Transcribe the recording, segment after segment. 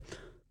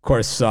Of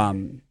course,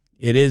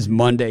 it is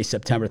Monday,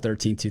 September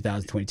 13th,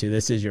 2022.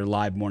 This is your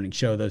live morning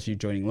show. Those of you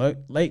joining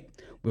late,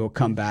 we will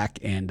come back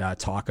and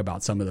talk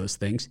about some of those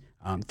things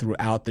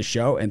throughout the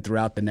show and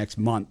throughout the next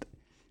month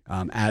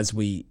as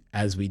we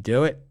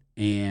do it.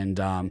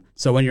 And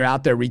so when you're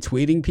out there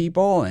retweeting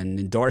people and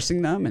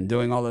endorsing them and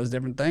doing all those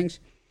different things,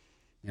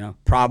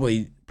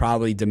 probably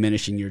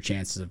diminishing your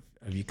chances of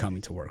you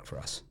coming to work for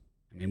us.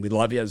 I mean, we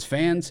love you as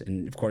fans,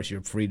 and of course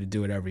you're free to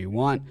do whatever you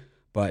want,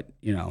 but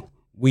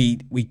we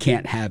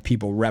can't have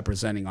people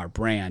representing our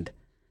brand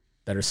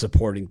that are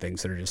supporting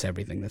things that are just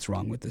everything that's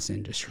wrong with this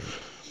industry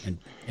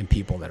and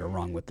people that are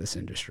wrong with this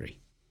industry.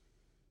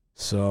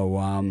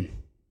 So,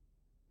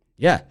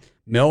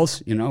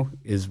 Mills,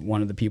 is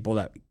one of the people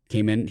that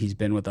came in. He's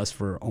been with us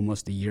for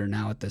almost a year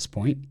now at this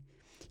point.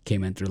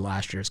 Came in through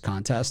last year's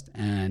contest,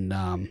 and,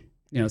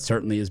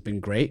 certainly has been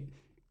great.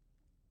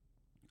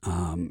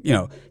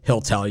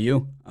 He'll tell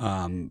you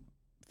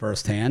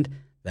firsthand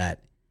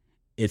that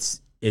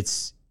it's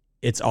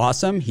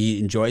awesome. He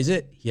enjoys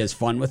it. He has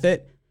fun with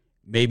it.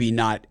 Maybe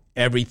not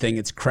everything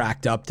it's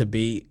cracked up to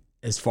be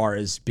as far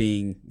as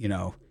being,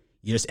 you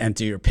just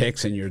enter your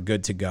picks and you're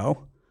good to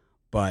go.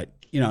 But,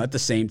 at the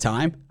same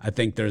time, I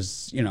think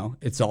there's,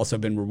 it's also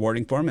been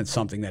rewarding for him. It's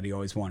something that he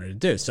always wanted to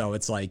do. So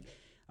it's like,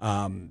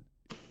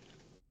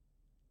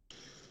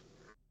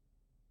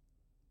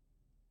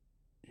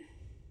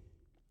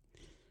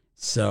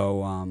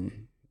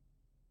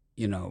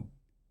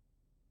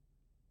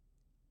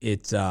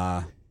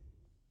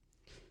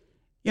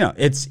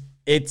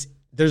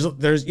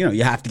 there's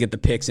you have to get the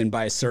picks in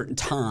by a certain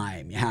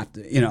time. You have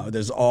to,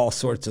 there's all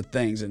sorts of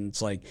things, and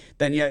it's like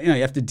then you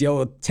have to deal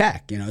with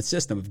tech,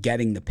 system of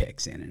getting the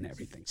picks in and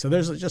everything. So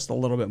there's just a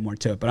little bit more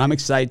to it, but I'm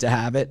excited to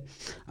have it.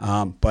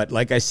 But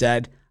like I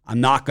said, I'm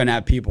not going to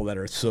have people that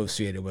are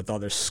associated with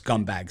other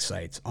scumbag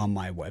sites on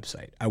my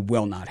website. I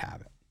will not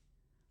have it.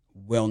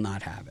 Will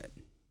not have it.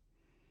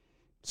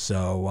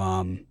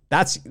 So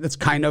that's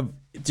kind of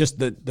just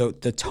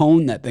the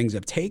tone that things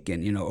have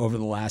taken, over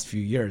the last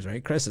few years,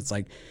 right, Chris? It's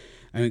like,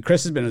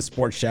 Chris has been in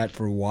Sports Chat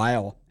for a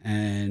while,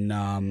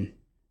 and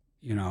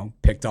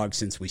Pick Dogs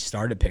since we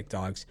started Pick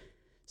Dogs,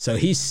 so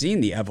he's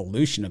seen the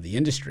evolution of the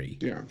industry.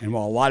 Yeah. And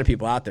while a lot of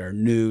people out there are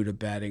new to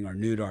betting or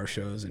new to our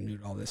shows and new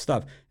to all this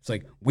stuff, it's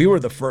like we were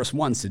the first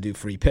ones to do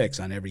free picks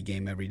on every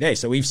game every day.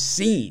 So we've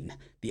seen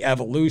the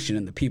evolution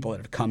and the people that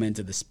have come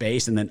into the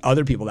space, and then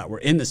other people that were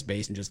in the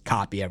space and just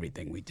copy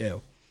everything we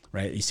do,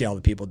 right? You see all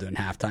the people doing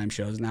halftime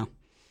shows now.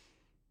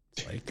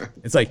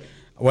 It's like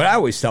what I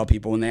always tell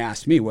people when they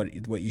ask me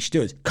what you should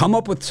do is come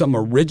up with some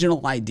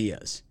original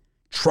ideas,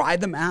 try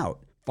them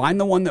out, find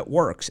the one that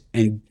works,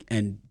 and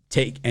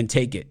take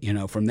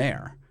it, from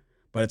there.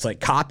 But it's like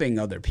copying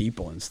other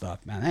people and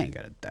stuff, man. I ain't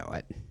gonna do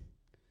it.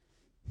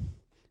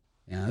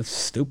 That's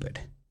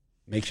stupid.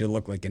 Makes you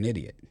look like an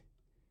idiot.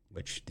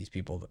 Which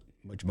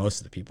most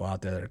of the people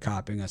out there that are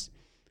copying us,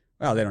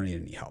 well, they don't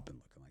need any help in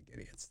looking like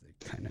idiots. They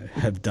kind of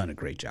have done a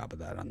great job of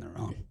that on their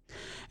own.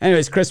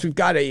 Anyways, Chris, we've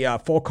got a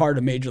full card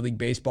of Major League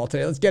Baseball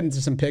today. Let's get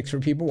into some picks for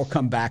people. We'll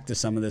come back to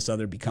some of this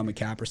other Become a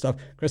Capper stuff.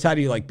 Chris, how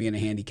do you like being a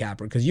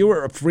handicapper? Because you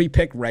were a free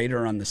pick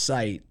writer on the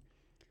site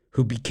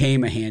who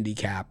became a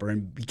handicapper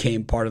and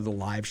became part of the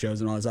live shows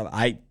and all that stuff.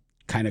 I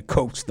kind of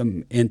coaxed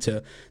them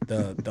into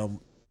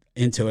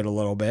into it a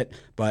little bit,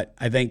 but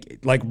I think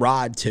like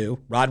Rod too.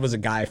 Rod was a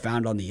guy I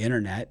found on the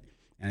internet,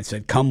 and I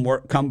said, "Come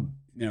work, come,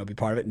 be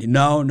part of it." And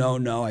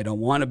no, I don't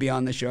want to be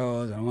on the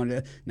shows. I don't want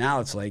to. Now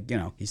it's like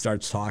he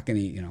starts talking.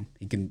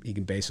 He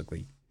can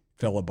basically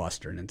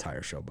filibuster an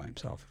entire show by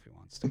himself if he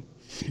wants to.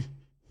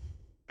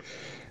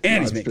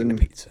 And he's making the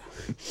pizza.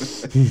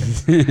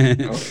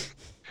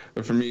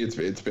 For me,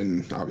 it's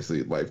been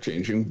obviously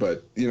life-changing,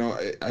 but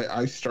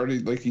I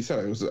started, like you said,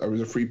 I was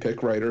a free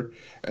pick writer,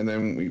 and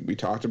then we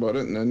talked about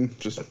it, and then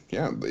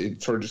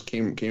it sort of just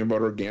came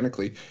about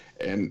organically.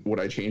 And would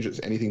I change it?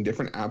 Anything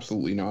different?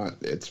 Absolutely not.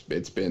 It's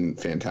been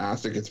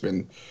fantastic. It's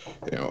been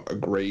a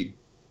great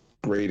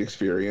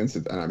experience,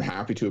 and I'm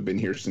happy to have been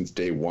here since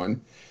day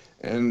one.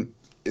 And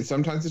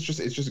sometimes it's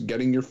just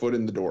getting your foot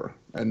in the door,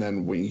 and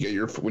then when you get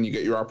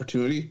your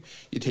opportunity,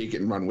 you take it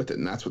and run with it,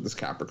 and that's what this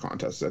capper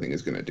contest I think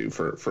is going to do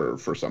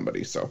for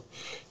somebody. So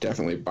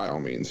definitely, by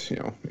all means,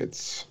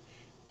 it's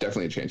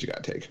definitely a chance you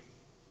got to take.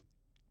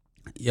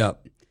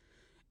 Yep.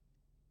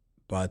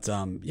 But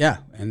and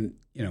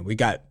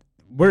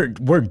we're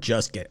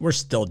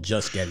still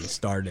just getting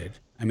started.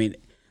 I mean,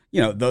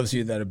 those of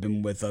you that have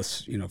been with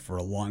us, for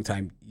a long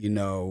time,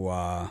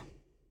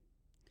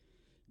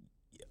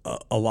 a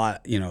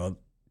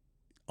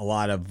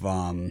lot of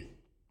all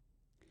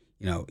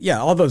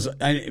those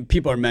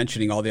people are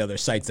mentioning all the other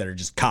sites that are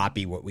just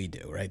copy what we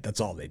do, right?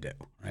 That's all they do,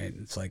 right?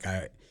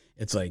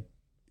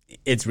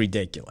 It's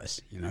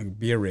ridiculous,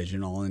 be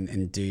original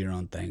and do your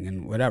own thing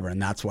and whatever.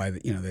 And that's why,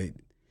 they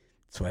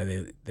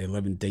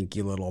live in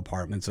dinky little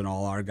apartments, and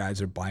all our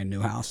guys are buying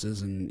new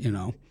houses and,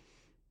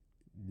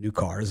 new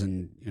cars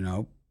and,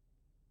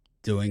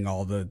 doing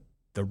all the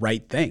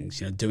right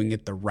things, doing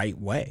it the right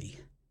way,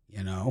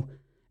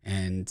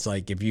 and it's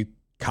like, if you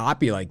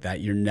copy like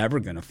that, you're never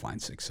going to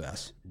find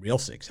success, real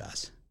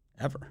success,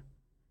 ever.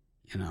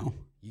 You know,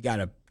 you got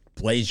to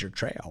blaze your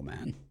trail,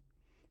 man.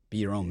 Be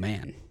your own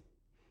man.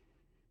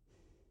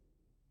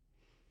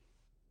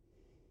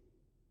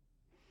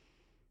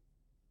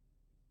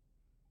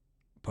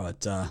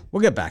 But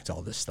we'll get back to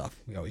all this stuff.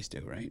 We always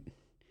do, right?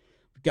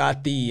 We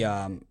got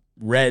the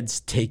Reds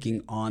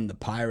taking on the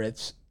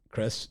Pirates,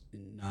 Chris.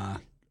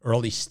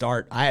 Early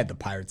start. I had the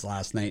Pirates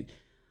last night.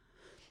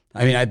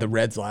 I had the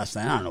Reds last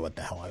night. I don't know what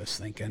the hell I was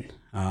thinking.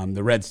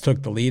 The Reds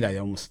took the lead. I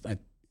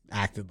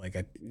acted like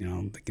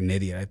like an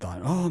idiot. I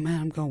thought, oh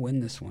man, I'm gonna win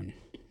this one.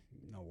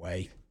 No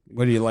way.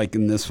 What do you like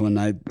in this one?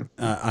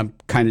 I'm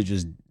kind of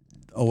just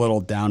a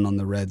little down on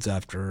the Reds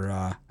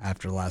after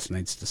last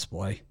night's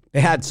display.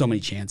 They had so many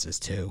chances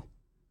too.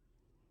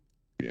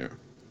 Yeah.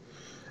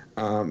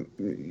 I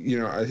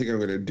think I'm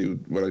going to do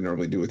what I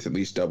normally do with at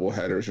least double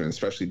headers, and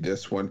especially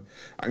this one.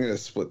 I'm going to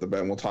split the bet,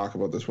 and we'll talk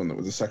about this one that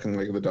was the second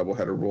leg of the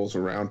doubleheader rolls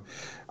around.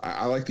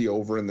 I like the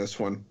over in this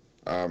one.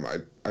 I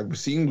was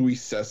seeing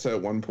Luis Cessa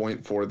at one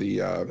point for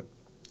the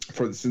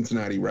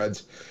Cincinnati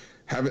Reds.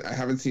 I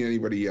haven't seen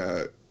anybody.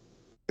 I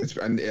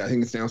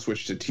think it's now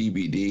switched to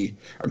TBD.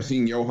 I'm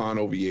seeing Johan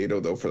Oviedo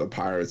though for the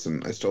Pirates,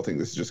 and I still think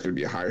this is just going to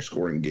be a higher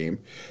scoring game.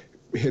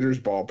 Hitters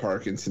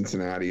Ballpark in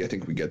Cincinnati. I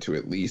think we get to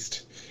at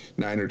least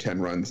 9 or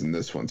 10 runs in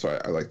this one, so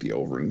I like the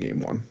over in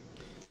game one.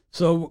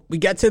 So we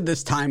get to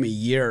this time of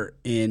year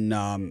in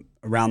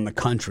around the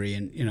country,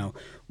 and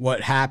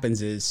what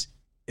happens is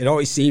it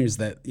always seems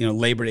that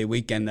Labor Day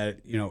weekend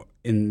that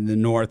in the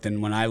north, and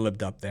when I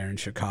lived up there in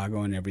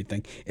Chicago and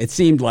everything, it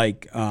seemed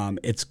like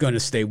it's going to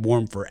stay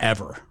warm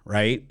forever,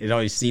 right? It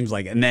always seems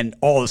like, and then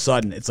all of a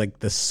sudden it's like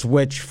the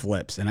switch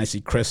flips, and I see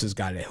Chris has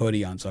got a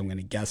hoodie on, so I'm going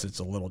to guess it's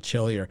a little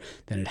chillier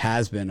than it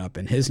has been up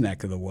in his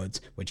neck of the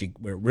woods, where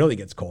it really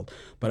gets cold.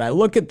 But I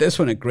look at this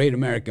one at Great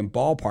American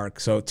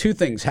Ballpark, so two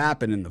things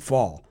happen in the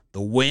fall: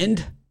 the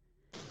wind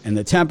and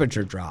the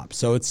temperature drop.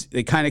 So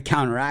they kind of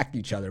counteract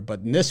each other. But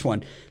in this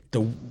one,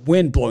 the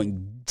wind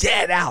blowing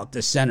dead out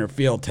to center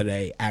field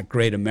today at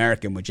Great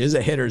American, which is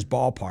a hitter's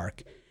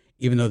ballpark,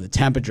 even though the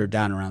temperature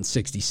down around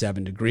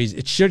 67 degrees.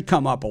 It should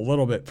come up a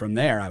little bit from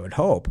there, I would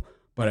hope.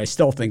 But I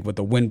still think with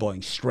the wind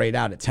blowing straight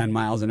out at 10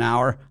 miles an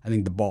hour, I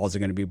think the balls are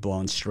going to be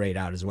blown straight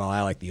out as well.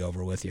 I like the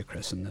over with you,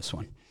 Chris, in this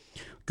one.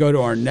 Go to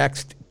our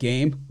next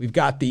game. We've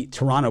got the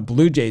Toronto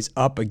Blue Jays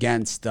up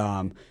against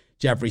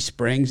Jeffrey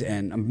Springs,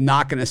 and I'm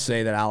not going to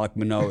say that Alek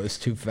Manoah is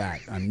too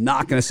fat. I'm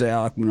not going to say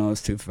Alek Manoah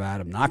is too fat.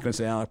 I'm not going to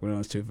say Alek Manoah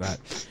is too fat.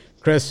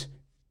 Chris,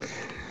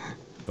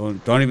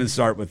 don't even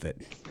start with it.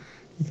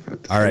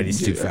 All right,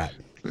 he's too fat.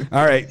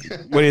 All right,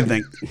 what do you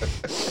think?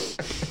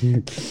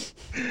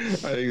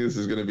 I think this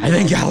is going to be... I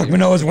think Alek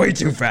Manoah is way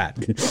too fat.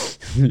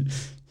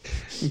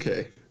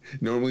 Okay.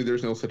 Normally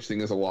there's no such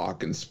thing as a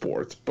lock in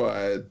sports,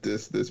 but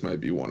this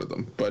might be one of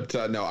them. But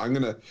no, I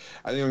think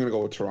I'm gonna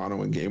go with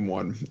Toronto in game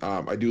one.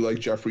 I do like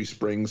Jeffrey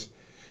Springs.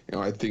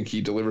 I think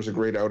he delivers a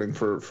great outing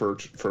for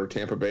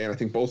Tampa Bay, and I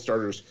think both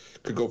starters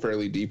could go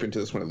fairly deep into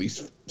this one, at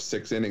least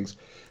 6 innings.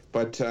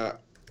 But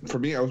for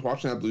me, I was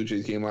watching that Blue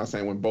Jays game last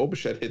night when Bo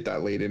Bichette hit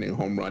that late inning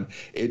home run.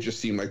 It just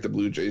seemed like the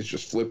Blue Jays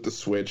just flipped the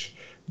switch.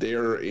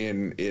 They're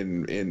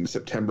in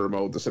September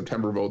mode, the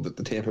September mode that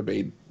the Tampa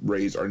Bay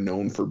Rays are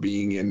known for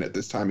being in at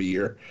this time of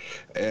year.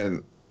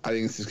 And I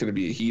think this is going to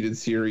be a heated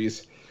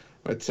series.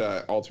 But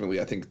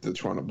ultimately, I think the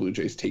Toronto Blue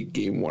Jays take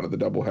game one of the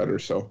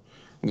doubleheader. So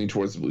I lean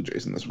towards the Blue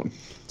Jays in this one.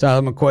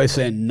 Tyler McCoy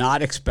saying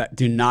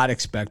do not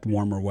expect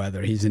warmer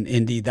weather. He's in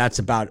Indy. That's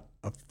about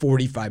a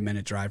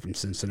 45-minute drive from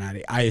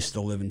Cincinnati. I used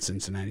to live in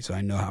Cincinnati, so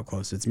I know how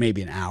close it's.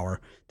 Maybe an hour,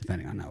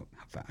 depending on how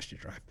fast you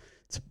drive.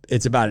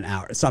 It's about an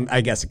hour.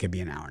 I guess it could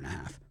be an hour and a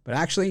half. But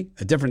actually,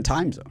 a different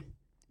time zone,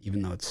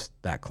 even though it's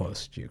that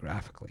close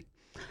geographically.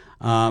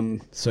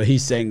 So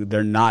he's saying that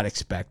they're not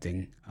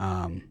expecting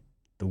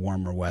the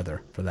warmer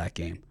weather for that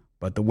game.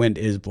 But the wind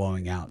is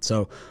blowing out.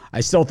 So I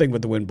still think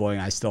with the wind blowing,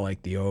 I still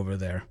like the over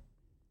there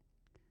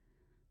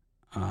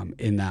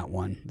in that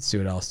one. Let's see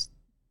what else.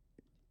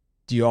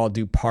 Do you all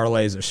do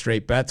parlays or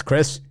straight bets,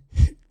 Chris?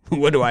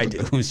 What do I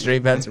do?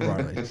 Straight bets or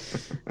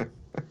parlays?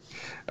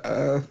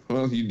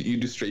 Well, you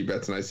do straight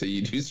bets, and I say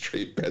you do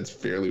straight bets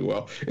fairly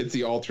well. It's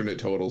the alternate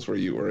totals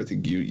where I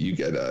think you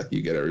get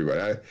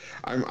everybody.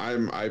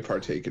 I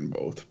partake in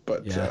both,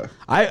 but yeah.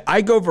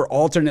 I go for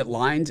alternate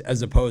lines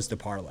as opposed to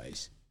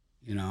parlays.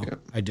 Yeah.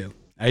 I do.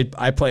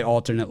 I play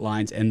alternate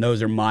lines, and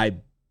those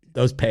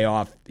pay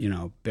off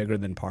bigger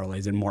than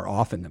parlays and more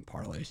often than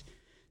parlays,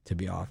 to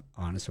be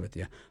honest with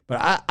you.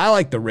 But I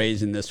like the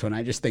Rays in this one.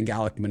 I just think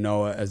Alek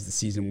Manoah, as the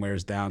season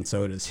wears down,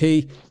 so does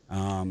he.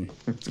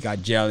 He's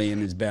got jelly in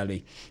his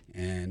belly.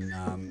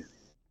 And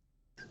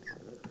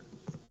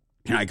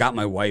I got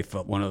my wife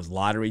one of those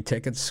lottery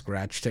tickets,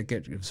 scratch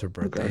ticket. It was her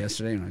birthday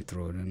yesterday, and I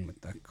threw it in with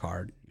that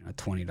card,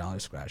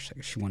 $20 scratch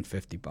ticket. She won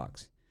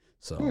 $50.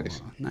 So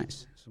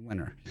nice. It's a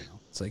winner.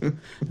 It's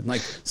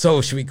like,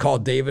 so should we call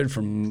David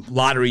from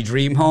Lottery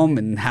Dream Home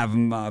and have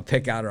him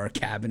pick out our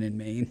cabin in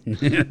Maine?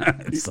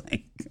 It's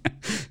like,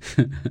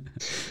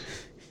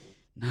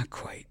 not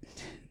quite.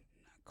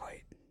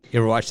 You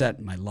ever watch that?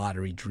 My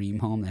Lottery Dream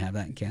Home. They have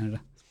that in Canada.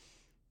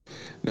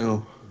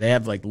 No. They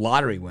have like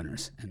lottery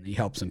winners, and he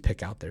helps them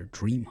pick out their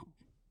dream home.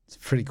 It's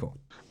pretty cool.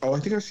 Oh,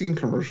 I think I've seen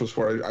commercials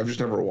for it. I've just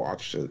never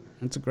watched it.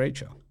 It's a great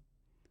show.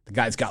 The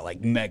guy's got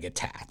like mega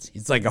tats.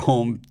 He's like a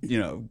home,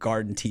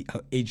 garden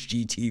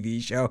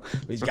HGTV show.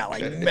 He's got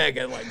like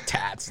mega like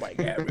tats like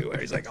everywhere.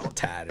 He's like all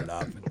tatted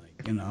up and like,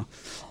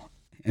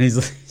 and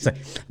he's like,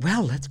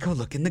 well, let's go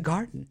look in the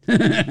garden.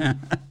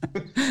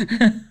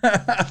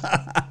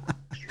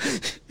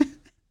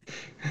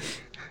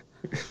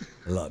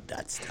 Love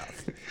that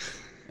stuff.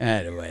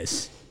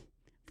 Anyways,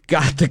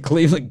 got the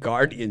Cleveland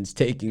Guardians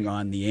taking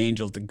on the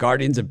Angels. The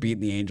Guardians have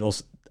beaten the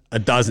Angels a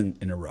dozen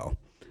in a row.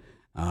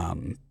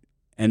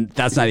 And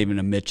that's not even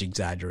a Mitch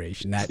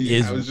exaggeration. I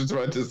was just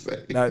about to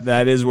say.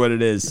 That is what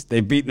it is.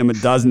 They've beaten them a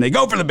dozen. They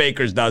go for the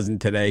Baker's dozen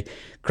today.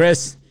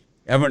 Chris,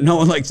 no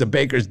one likes a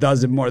Baker's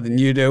dozen more than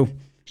you do.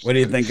 What do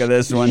you think of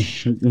this one?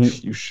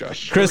 You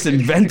shush. Chris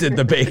invented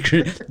the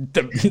Baker.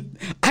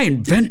 I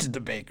invented the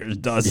Baker's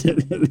dozen.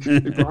 They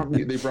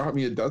brought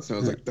me a dozen. I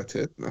was like, that's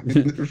it.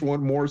 There's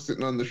one more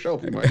sitting on the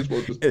shelf. You might as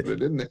well just put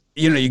it in there.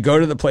 You go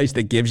to the place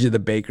that gives you the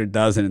Baker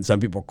dozen, and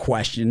some people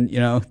question,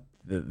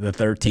 the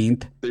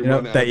 13th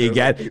that you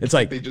get. It's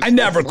like, I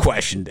never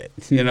questioned it.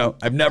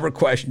 I've never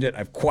questioned it.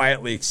 I've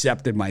quietly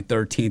accepted my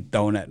 13th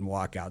donut and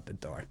walk out the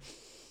door.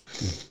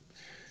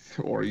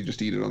 Or you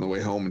just eat it on the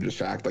way home and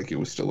just act like it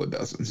was still a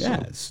dozen.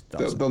 Yeah,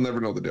 so they'll never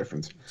know the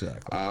difference.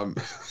 Exactly.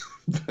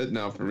 But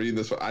no, for reading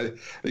this one,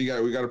 we got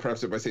to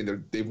preface it by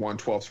saying they've won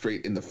 12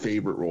 straight in the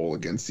favorite role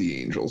against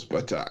the Angels,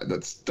 but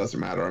that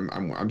doesn't matter.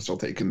 I'm still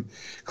taking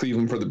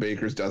Cleveland for the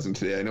Baker's dozen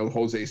today. I know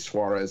Jose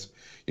Suarez,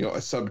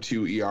 a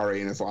sub-2 ERA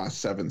in his last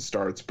 7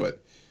 starts,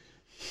 but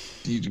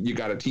you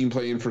got a team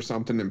playing for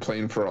something and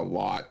playing for a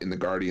lot in the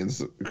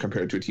Guardians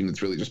compared to a team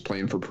that's really just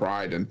playing for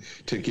pride and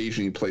to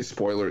occasionally play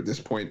spoiler at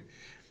this point.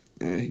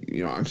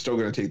 I'm still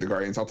going to take the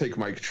Guardians. I'll take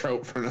Mike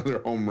Trout for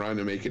another home run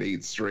and make it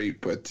 8 straight,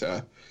 but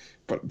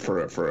for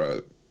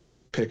a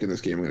pick in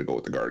this game, I'm going to go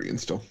with the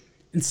Guardians still.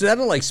 Instead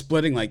of like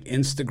splitting like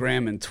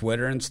Instagram and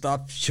Twitter and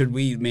stuff, should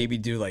we maybe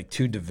do like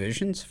 2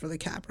 divisions for the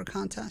Capra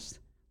contest?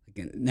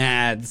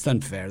 Nah, it's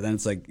unfair. Then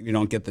it's like you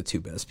don't get the 2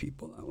 best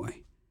people that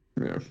way.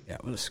 Yeah,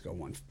 we'll just go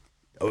one.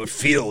 A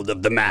field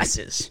of the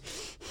masses.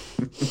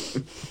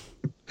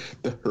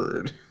 The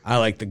herd. I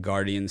like the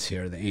Guardians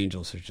here. The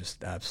Angels are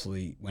just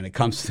absolutely, when it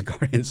comes to the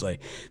Guardians,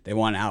 like they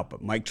want out.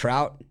 But Mike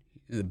Trout,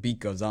 the beat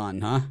goes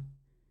on, huh?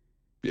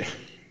 Yeah.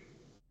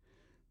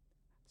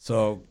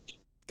 So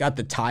got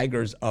the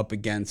Tigers up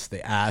against the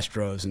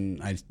Astros,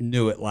 and I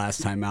knew it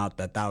last time out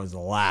that was the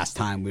last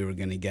time we were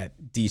going to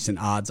get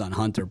decent odds on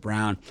Hunter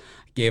Brown.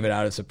 I gave it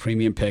out as a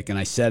premium pick, and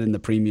I said in the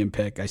premium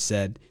pick, I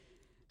said,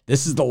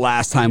 this is the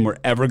last time we're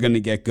ever going to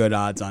get good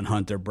odds on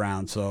Hunter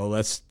Brown. So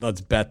let's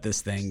bet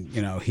this thing,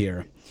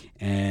 here.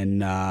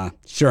 And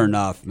sure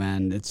enough,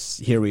 man,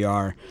 here we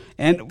are.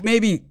 And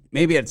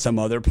maybe at some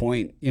other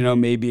point,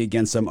 maybe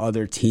against some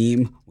other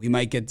team, we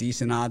might get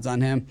decent odds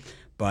on him.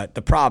 But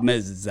the problem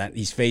is that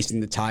he's facing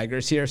the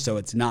Tigers here, so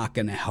it's not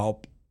going to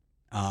help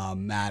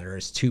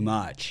matters too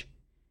much.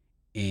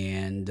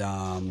 And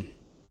it's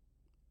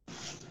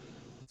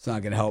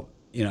not going to help,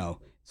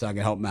 it's not going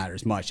to help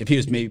matters much. If he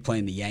was maybe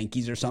playing the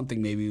Yankees or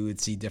something, maybe we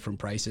would see different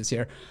prices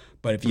here.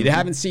 But if you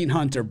haven't seen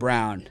Hunter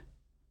Brown,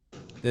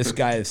 this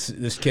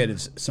kid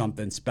is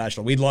something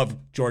special. We love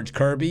George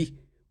Kirby.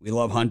 We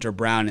love Hunter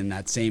Brown in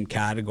that same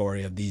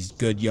category of these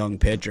good young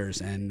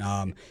pitchers. And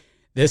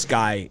this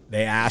guy,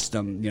 they asked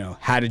him,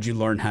 how did you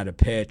learn how to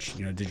pitch?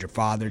 Did your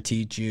father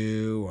teach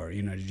you, or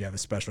did you have a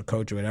special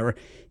coach or whatever?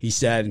 He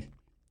said,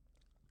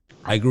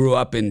 I grew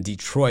up in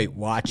Detroit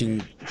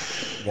watching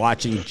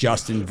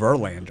Justin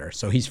Verlander.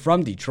 So he's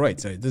from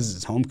Detroit. So this is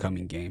his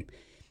homecoming game.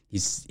 He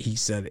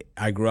said,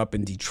 I grew up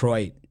in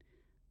Detroit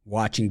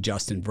watching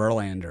Justin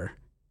Verlander.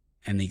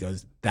 And he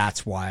goes,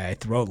 that's why I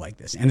throw like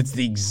this. And it's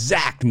the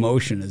exact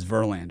motion as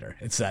Verlander.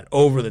 It's that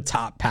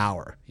over-the-top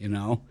power, He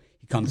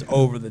comes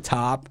over the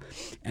top.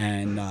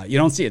 And you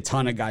don't see a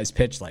ton of guys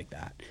pitch like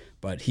that.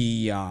 But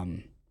he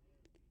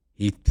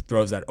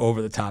throws that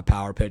over-the-top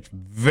power pitch.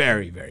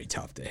 Very, very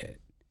tough to hit.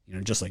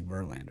 Just like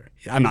Verlander.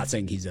 I'm not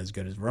saying he's as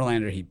good as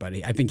Verlander, but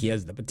I think he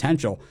has the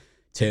potential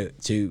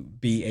to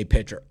be a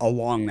pitcher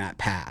along that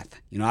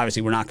path.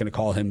 Obviously we're not going to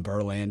call him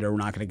Verlander. We're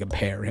not going to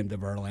compare him to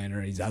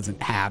Verlander. He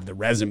doesn't have the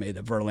resume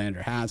that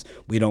Verlander has.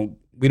 We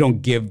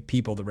don't give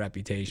people the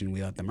reputation.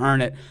 We let them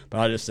earn it.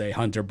 But I'll just say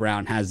Hunter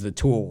Brown has the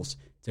tools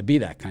to be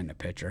that kind of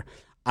pitcher.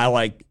 I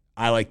like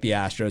the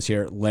Astros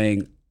here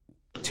laying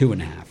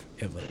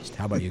 2.5 at least.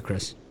 How about you,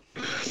 Chris?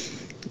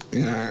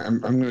 Yeah, I'm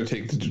going to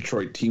take the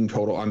Detroit team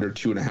total under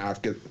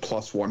 2.5, get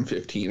plus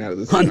 115 out of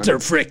this. Hunter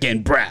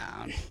frickin'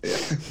 Brown.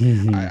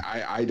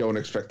 Yeah. I don't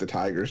expect the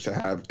Tigers to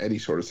have any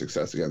sort of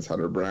success against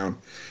Hunter Brown.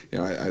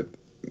 I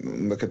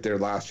look at their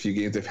last few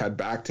games. They've had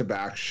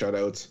back-to-back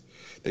shutouts.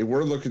 They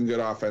were looking good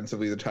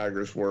offensively. The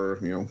Tigers were,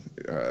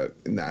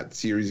 in that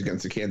series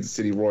against the Kansas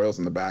City Royals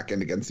in the back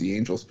end against the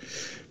Angels.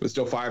 But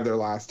still 5 of their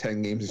last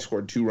 10 games, they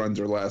scored 2 runs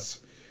or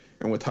less.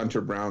 And with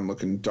Hunter Brown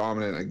looking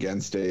dominant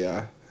against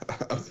a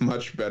a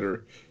much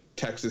better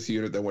Texas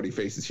unit than what he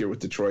faces here with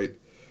Detroit.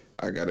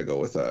 I got to go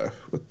with the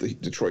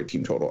Detroit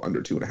team total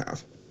under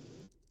 2.5.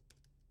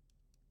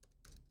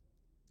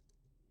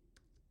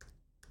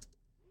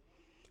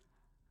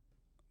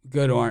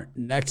 Go to our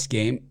next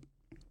game,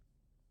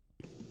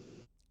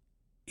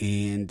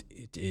 and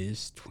it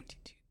is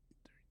 22.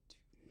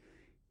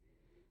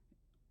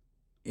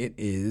 It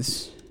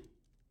is.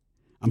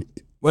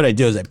 What I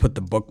do is I put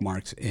the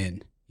bookmarks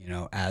in,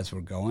 as we're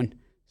going,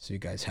 so you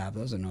guys have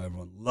those. I know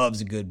everyone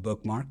loves a good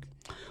bookmark.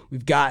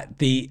 We've got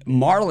the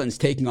Marlins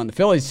taking on the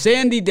Phillies.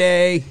 Sandy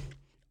Day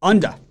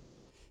under.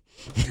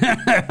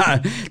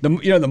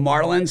 The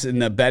Marlins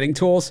and the betting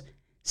tools.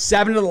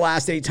 7 of the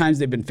last 8 times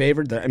they've been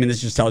favored. I mean,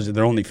 this just tells you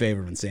they're only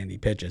favored when Sandy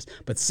pitches.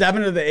 But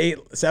 7 of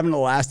the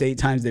last 8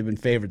 times they've been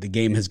favored, the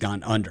game has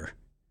gone under.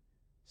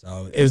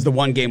 So it was the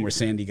one game where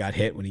Sandy got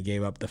hit when he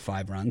gave up the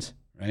 5 runs,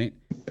 right?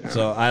 Yeah.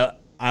 So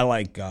I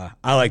like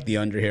the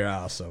under here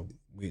also.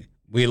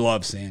 We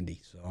love Sandy.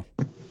 So,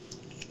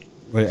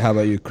 how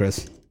about you,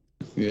 Chris?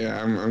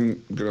 Yeah,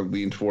 I'm gonna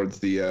lean towards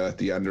the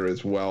under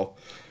as well.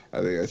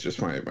 I think that's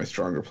just my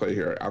stronger play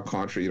here.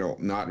 Alcantara,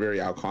 not very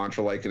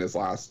Alcantara-like in his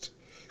last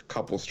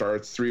couple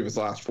starts. 3 of his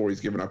last 4, he's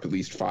given up at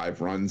least 5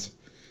 runs.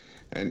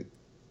 And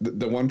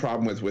the one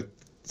problem with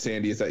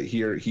Sandy is that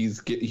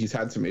he's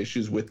had some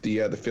issues with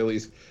the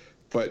Phillies,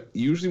 but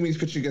usually when he's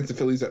pitching against the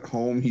Phillies at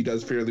home, he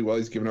does fairly well.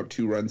 He's given up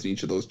 2 runs in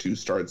each of those 2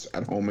 starts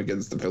at home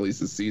against the Phillies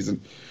this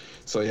season.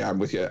 So yeah, I'm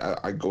with you.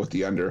 I go with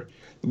the under.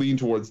 Lean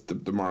towards the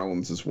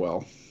Marlins as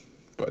well,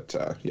 but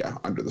yeah,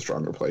 under the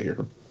stronger play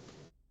here.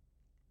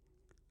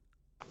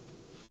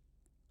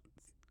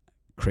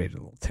 Create a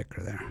little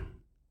ticker there.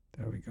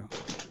 There we go.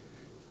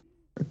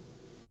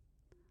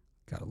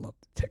 Gotta love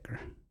the ticker.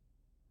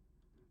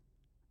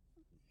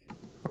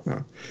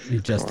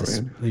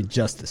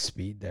 Adjust the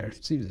speed there.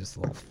 Seems just a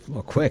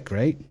little quick,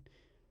 right?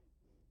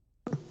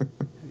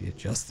 You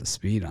adjust the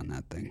speed on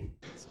that thing.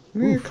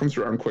 It comes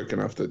around quick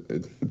enough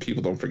that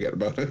people don't forget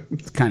about it.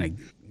 It's kind of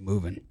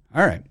moving.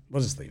 All right,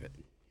 we'll just leave it.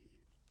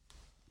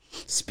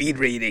 Speed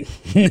reading.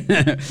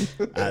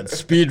 Add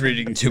speed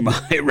reading to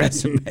my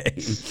resume.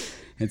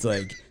 It's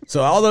like,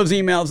 so all those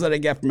emails that I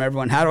get from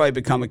everyone, how do I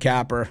become a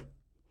capper?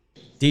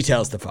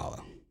 Details to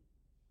follow.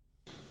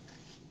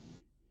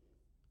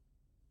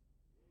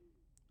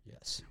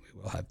 Yes, we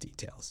will have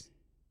details.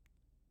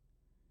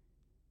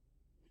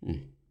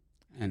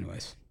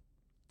 Anyways.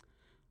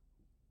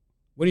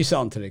 What are you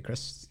selling today,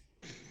 Chris?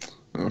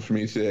 For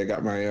me today, I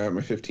got my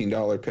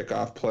 $15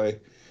 pick-off play.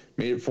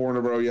 Made it 4 in a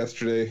row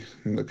yesterday,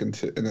 and I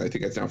think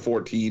it's now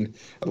 14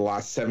 of the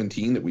last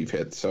 17 that we've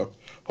hit. So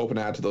hoping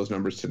to add to those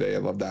numbers today. I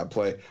love that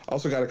play.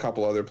 Also got a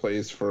couple other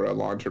plays for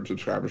long-term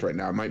subscribers right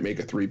now. I might make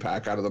a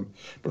 3-pack out of them,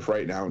 but for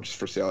right now, just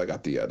for sale, I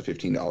got the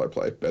 $15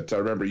 play. But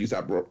remember, use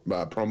that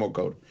promo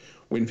code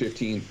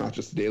WIN15, not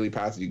just the daily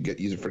passes. You can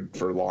use it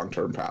for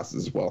long-term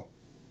passes as well.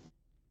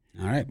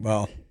 All right.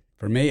 Well,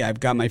 for me, I've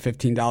got my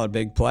 $15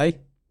 big play,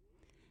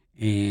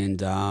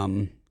 and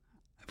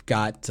I've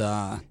got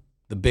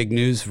the big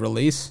news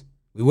release.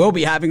 We will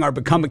be having our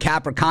Become a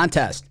Capper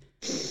contest.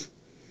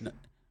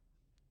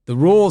 The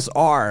rules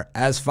are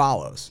as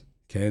follows.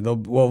 Okay,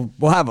 we'll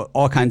have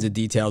all kinds of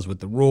details with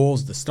the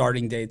rules, the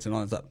starting dates, and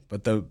all that stuff.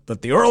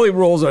 But the early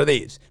rules are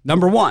these.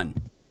 Number 1,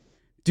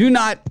 do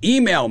not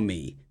email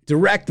me,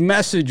 direct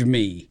message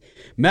me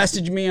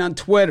on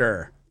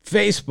Twitter,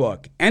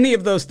 Facebook, any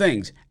of those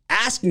things,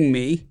 asking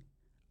me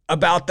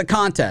about the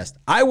contest.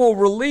 I will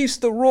release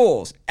the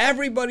rules.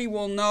 Everybody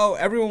will know.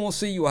 Everyone will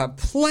see. You will have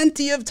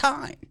plenty of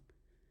time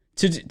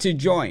to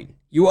join.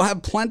 You will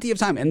have plenty of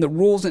time, and the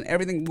rules and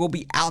everything will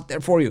be out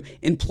there for you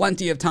in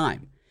plenty of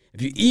time.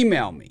 If you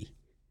email me,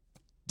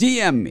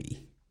 DM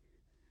me,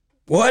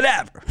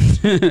 whatever,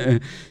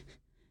 I'm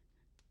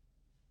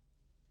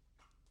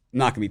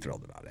not going to be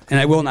thrilled about it. And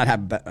I will not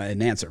have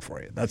an answer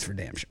for you. That's for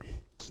damn sure.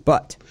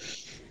 But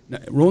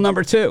rule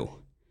number 2,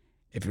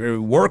 if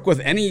you work with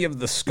any of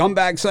the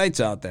scumbag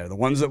sites out there, the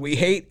ones that we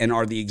hate and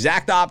are the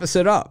exact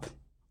opposite of,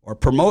 or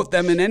promote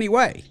them in any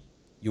way,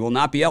 you will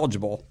not be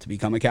eligible to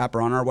become a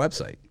capper on our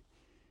website.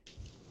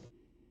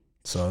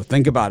 So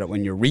think about it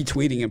when you're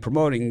retweeting and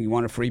promoting. You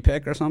want a free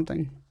pick or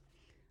something?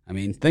 I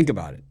mean, think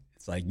about it.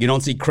 It's like you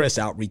don't see Chris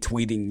out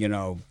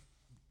retweeting,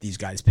 these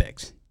guys'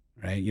 picks,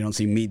 right? You don't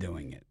see me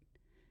doing it,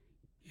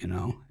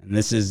 And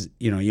this is,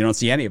 you don't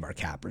see any of our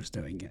cappers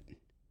doing it.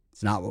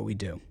 It's not what we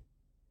do.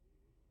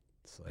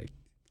 It's like,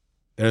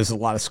 there's a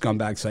lot of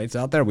scumbag sites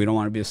out there. We don't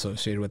want to be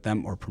associated with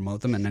them or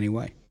promote them in any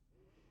way.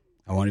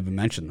 I won't even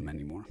mention them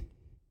anymore.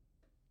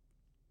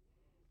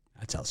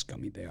 That's how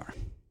scummy they are.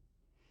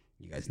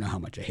 You guys know how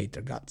much I hate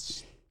their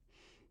guts.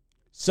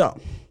 So,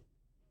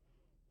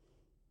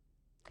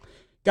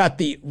 got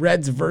the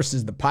Reds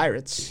versus the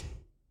Pirates.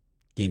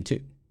 Game 2.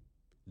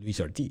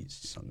 Luis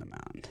Ortiz on the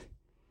mound.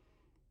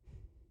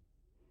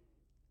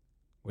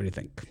 What do you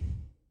think?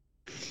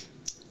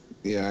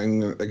 Yeah, I'm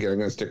going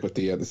to stick with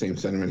the same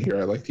sentiment here.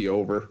 I like the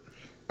over.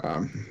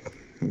 Like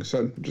I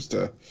said, just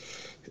a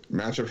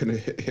matchup in a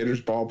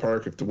hitter's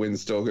ballpark. If the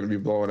wind's still going to be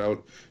blowing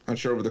out, not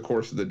sure over the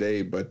course of the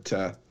day, but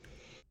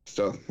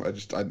still,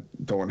 I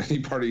don't want any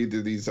party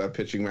to these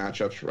pitching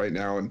matchups right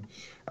now. And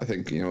I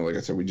think, like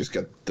I said, we just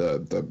get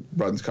the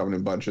runs coming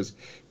in bunches.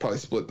 Probably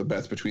split the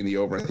bets between the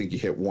over. I think you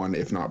hit one,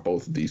 if not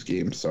both of these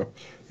games. So,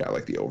 yeah, I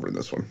like the over in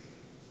this one.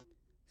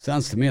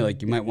 Sounds to me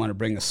like you might want to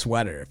bring a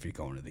sweater if you're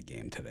going to the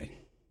game today.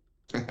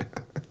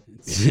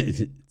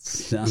 It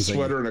sounds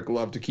sweater and a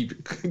glove to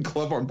keep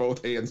glove on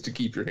both hands to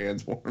keep your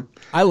hands warm.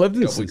 I lived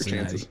in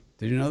Cincinnati.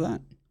 Did you know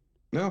that?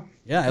 No.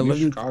 Yeah, I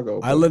lived in Chicago.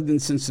 I lived in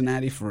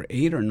Cincinnati for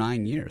 8 or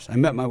 9 years. I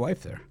met my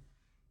wife there.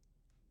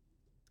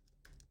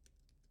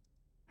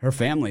 Her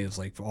family is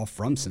like all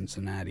from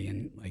Cincinnati,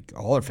 and like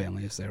all her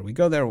family is there. We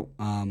go there,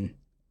 and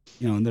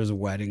there's a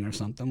wedding or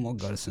something. We'll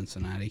go to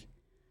Cincinnati.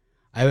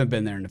 I haven't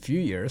been there in a few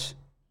years,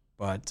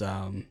 but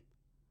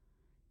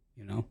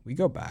we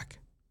go back,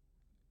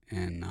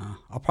 and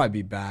I'll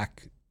probably be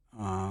back.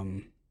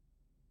 I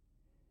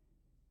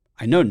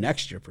know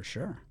next year for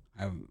sure.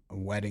 I have a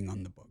wedding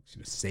on the books.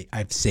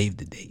 I've saved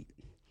the date.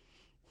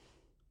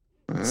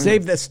 Right.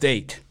 Save this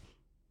date.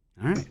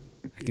 All right.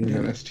 I can do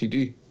an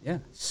STD. Yeah,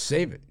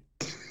 save it.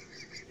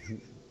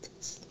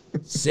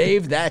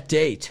 Save that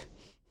date.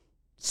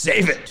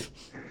 Save it.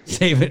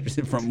 Save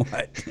it from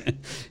what?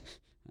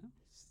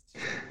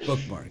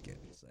 Bookmark it.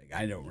 It's like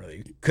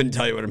couldn't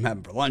tell you what I'm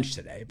having for lunch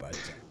today, but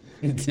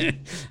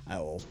I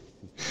will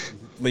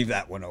leave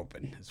that one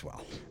open as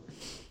well.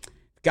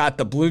 Got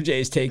the Blue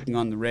Jays taking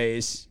on the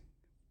Rays.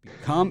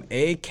 Become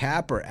a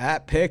capper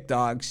at Pick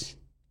Dogs.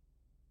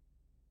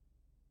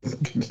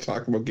 Can you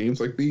talk about games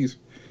like these?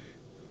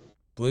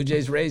 Blue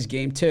Jays Rays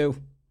game 2.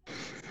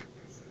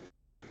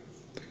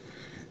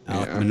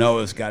 Alek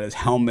Manoah's got his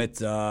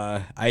helmet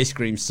ice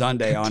cream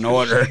sundae on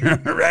order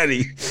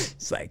ready.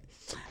 It's like,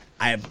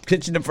 I am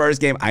pitching the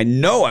first game. I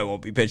know I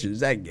won't be pitching the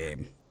second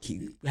game.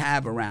 You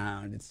have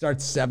around, it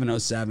starts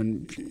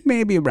 7:07,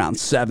 maybe around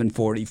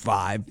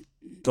 7:45.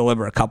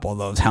 Deliver a couple of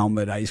those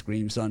helmet ice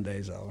cream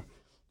sundaes over.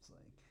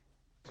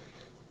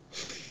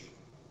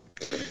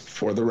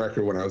 For the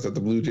record, when I was at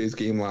the Blue Jays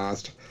game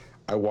last,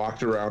 I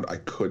walked around. I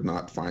could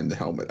not find the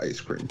helmet ice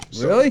cream.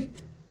 So, really?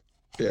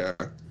 Yeah.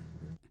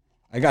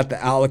 I got the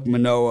Alek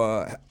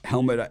Manoah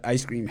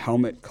ice cream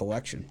helmet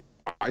collection.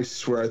 I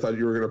swear I thought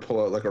you were going to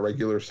pull out like a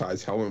regular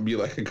size helmet and be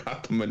like, I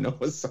got the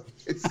Manoah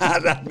size.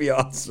 That'd be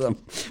awesome.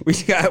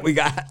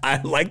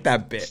 I like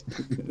that bit.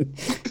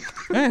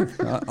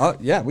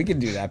 Yeah, we can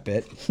do that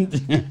bit.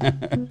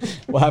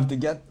 We'll have to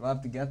get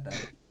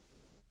that.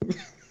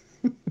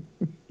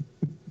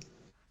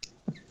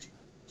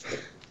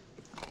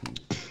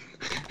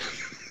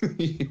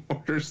 He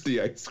orders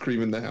the ice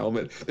cream in the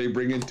helmet. They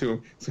bring it to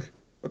him. It's like,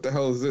 what the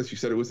hell is this? You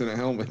said it was in a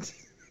helmet.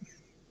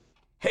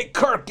 Hey,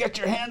 Kirk, get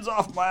your hands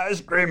off my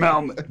ice cream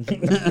helmet.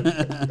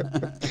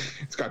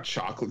 It's got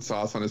chocolate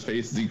sauce on his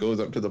face as he goes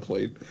up to the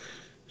plate.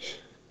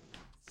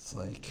 It's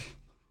like,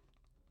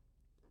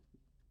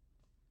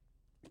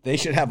 they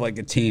should have like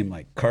a team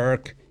like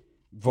Kirk,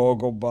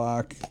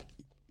 Vogelbach,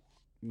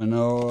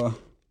 Manoah,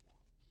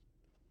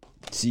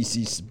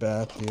 CC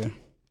Sabathia.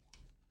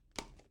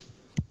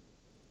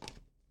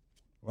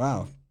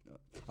 Wow.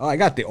 Oh, I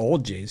got the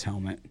old Jays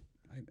helmet.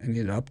 I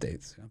need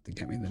updates. You'll have to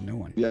get me the new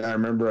one. Yeah, I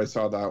remember I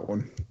saw that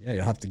one. Yeah,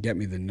 you'll have to get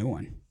me the new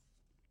one.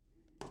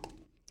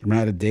 I'm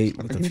out of date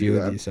with a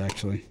few of these,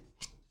 actually.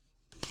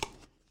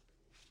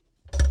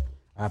 I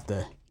have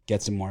to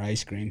get some more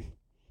ice cream.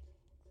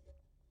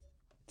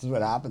 This is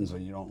what happens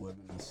when you don't live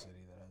in a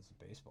city that has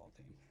a baseball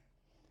team.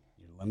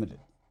 You're limited.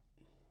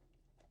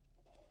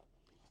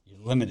 You're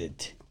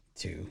limited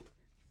to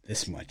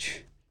this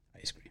much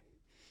ice cream.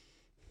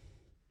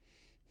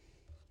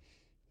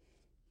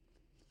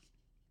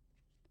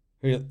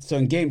 So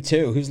in game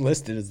 2, who's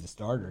listed as the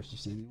starters? You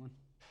see anyone?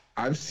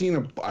 I've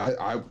seen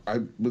I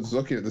was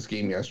looking at this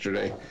game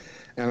yesterday,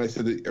 and I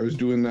said that I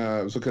was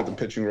looking at the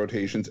pitching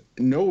rotations.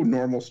 No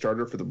normal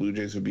starter for the Blue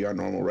Jays would be on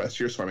normal rest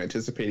here, so I'm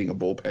anticipating a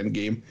bullpen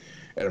game,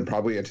 and I'm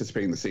probably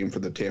anticipating the same for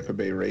the Tampa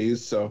Bay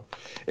Rays. So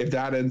if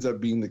that ends up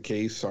being the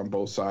case on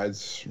both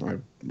sides,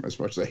 as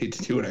much as I hate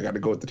to do it, I got to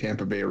go with the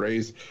Tampa Bay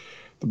Rays.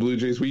 The Blue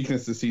Jays'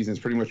 weakness this season has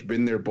pretty much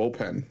been their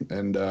bullpen,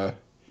 and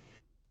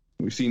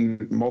we've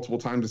seen multiple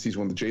times this season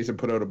when the Jays have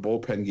put out a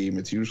bullpen game,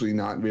 it's usually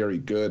not very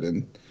good.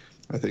 And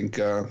I think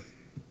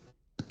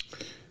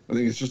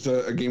it's just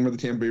a game where the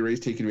Tampa Bay Rays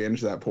take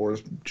advantage of that poor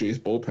Jays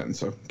bullpen.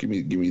 So give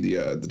me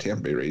the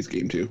Tampa Bay Rays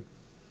game too.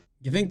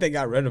 You think they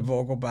got rid of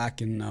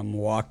Vogelbach in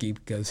Milwaukee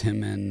because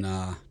him and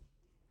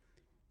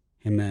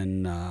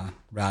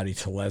Rowdy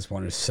Tellez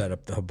wanted to set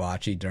up the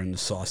hibachi during the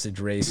sausage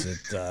race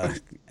at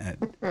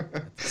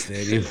the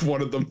stadium? If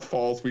one of them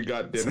falls, we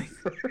got dinner.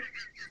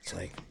 It's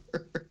like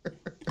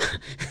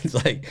it's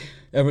like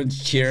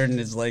everyone's cheering.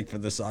 It's like for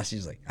the sausage.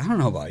 He's like, I don't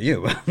know about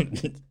you.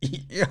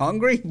 You're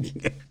hungry?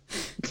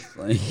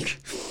 Like,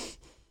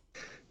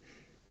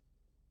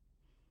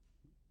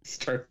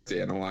 starts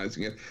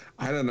analyzing it.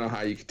 I don't know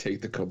how you could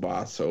take the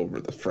kielbasa over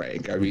the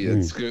Frank. I mean,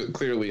 it's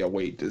clearly a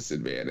weight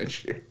disadvantage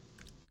here.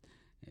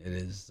 It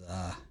is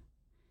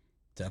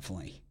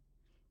definitely.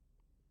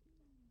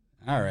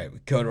 All right, we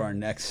go to our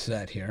next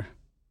set here.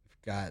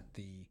 We've got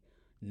the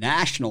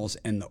Nationals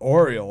and the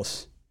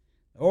Orioles.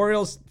 The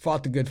Orioles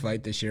fought the good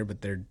fight this year,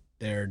 but they're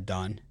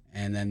done.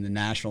 And then the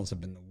Nationals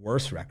have been the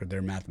worst record.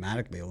 They're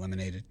mathematically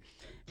eliminated.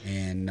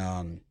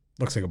 And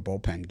looks like a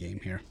bullpen game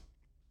here.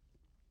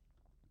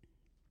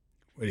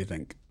 What do you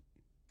think?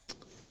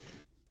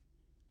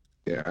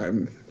 Yeah,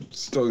 I'm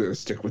still going to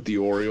stick with the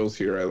Orioles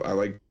here. I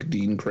like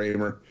Dean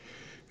Kramer.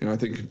 I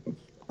think I'm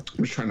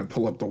just trying to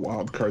pull up the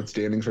wild card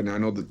standings right now. I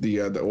know that the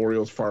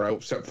Orioles far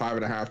out, set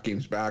 5.5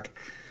 games back.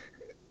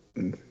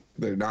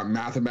 They're not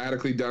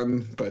mathematically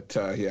done, but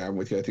yeah, I'm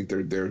with you. I think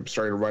they're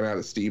starting to run out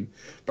of steam.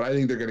 But I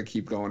think they're going to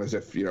keep going as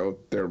if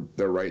they're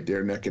right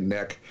there neck and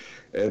neck.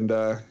 And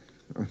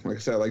like I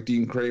said, I like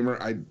Dean Kramer.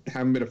 I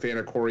haven't been a fan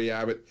of Corey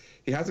Abbott.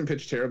 He hasn't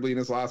pitched terribly in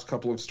his last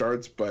couple of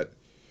starts, but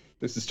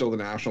this is still the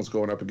Nationals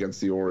going up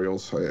against the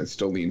Orioles. I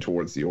still lean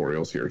towards the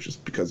Orioles here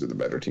just because of the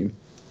better team.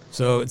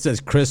 So it says,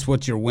 Chris,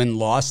 what's your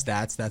win-loss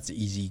stats? That's an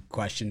easy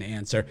question to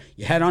answer.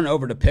 You head on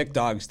over to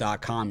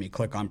pickdogs.com. You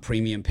click on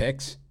Premium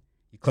Picks.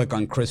 You click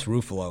on Chris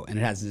Ruffalo, and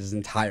it has his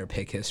entire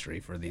pick history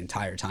for the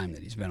entire time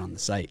that he's been on the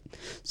site.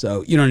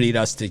 So you don't need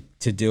us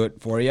to do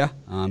it for you.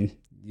 You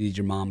need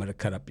your mama to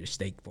cut up your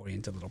steak for you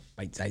into little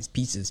bite-sized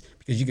pieces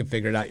because you can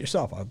figure it out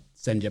yourself. I'll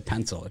send you a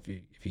pencil if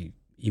you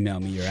email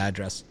me your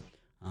address.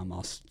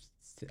 I'll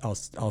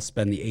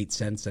spend the 8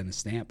 cents and a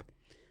stamp.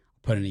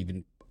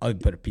 I'll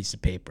put a piece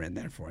of paper in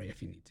there for you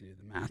if you need to do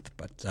the math.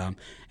 But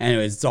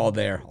anyways, it's all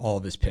there, all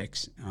of his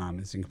picks.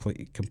 It's a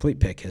complete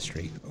pick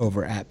history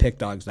over at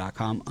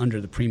pickdogs.com under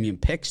the Premium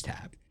Picks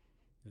tab.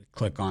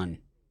 Click on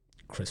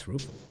Chris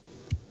Ruffalo.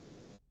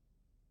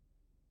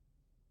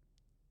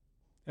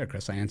 There,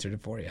 Chris, I answered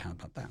it for you. How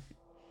about that?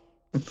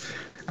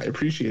 I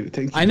appreciate it.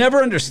 Thank you. I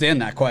never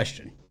understand that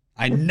question.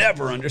 I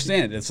never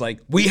understand it. It's like,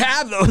 we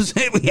have those.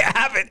 We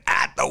have it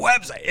at the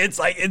website. It's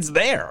like, it's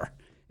there.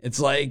 It's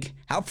like,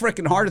 how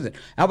freaking hard is it?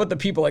 How about the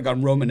people like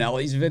on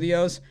Romanelli's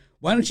videos?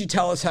 Why don't you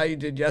tell us how you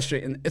did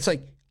yesterday? And it's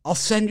like, I'll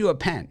send you a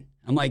pen.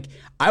 I'm like,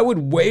 I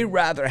would way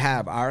rather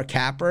have our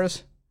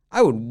cappers.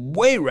 I would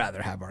way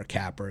rather have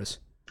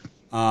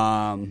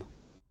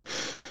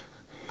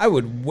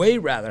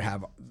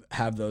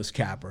those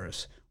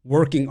cappers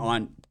working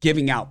on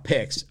giving out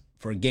picks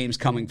for games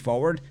coming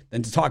forward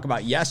than to talk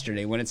about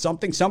yesterday when it's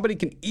something somebody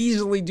can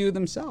easily do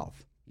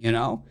themselves.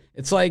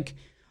 It's like,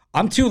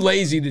 I'm too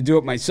lazy to do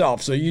it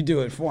myself, so you do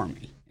it for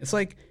me. It's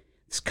like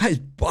this guy's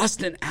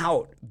busting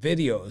out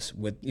videos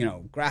with,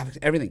 graphics,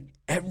 everything,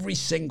 every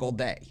single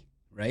day,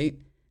 right?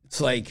 It's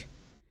like,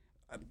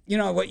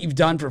 what you've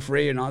done for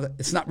free and all that.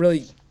 It's not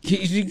really, can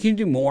you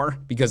do more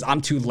because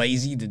I'm too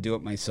lazy to do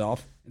it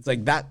myself? It's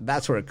like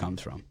that's where it comes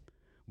from.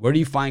 Where do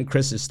you find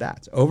Chris's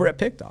stats? Over at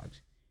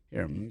PickDogs.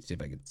 Here, let me see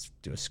if I can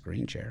do a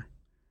screen share.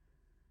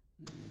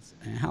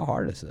 How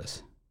hard is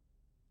this?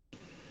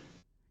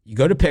 You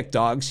go to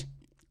PickDogs.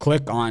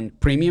 Click on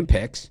Premium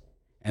Picks,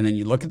 and then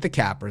you look at the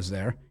cappers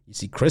there. You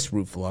see Chris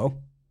Ruffalo,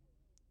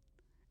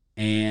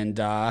 and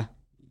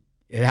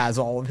it has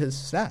all of his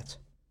stats.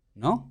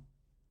 No?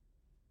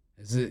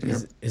 Is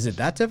it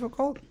that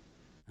difficult?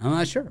 I'm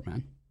not sure,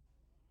 man.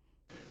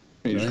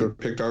 You just go to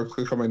PickDogs,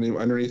 click on my name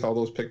underneath all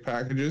those pick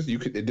packages.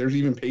 There's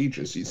even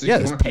pages.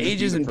 There's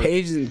pages and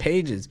pages and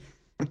pages.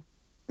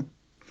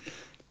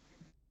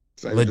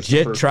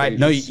 Legit tried.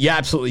 No, you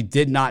absolutely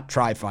did not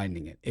try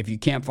finding it. If you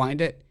can't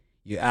find it,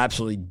 you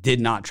absolutely did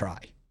not try.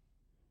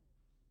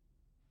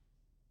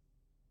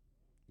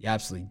 You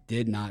absolutely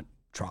did not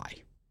try.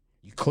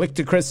 You click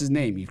to Chris's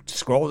name. You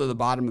scroll to the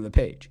bottom of the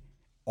page.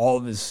 All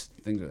of his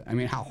things. I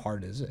mean, how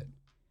hard is it?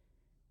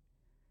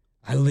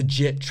 I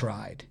legit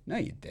tried. No,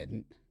 you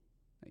didn't.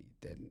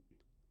 Let me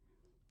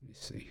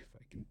see if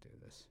I can do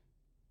this.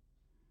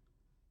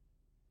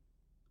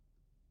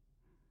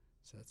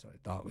 So that's what I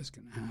thought was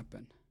going to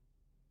happen.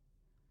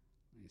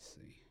 Let me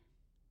see.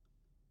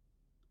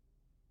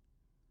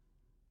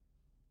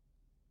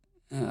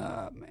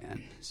 Oh,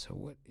 man. So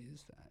what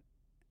is that?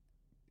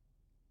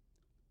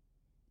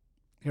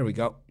 Here we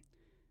go.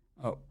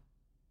 Oh,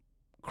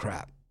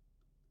 crap.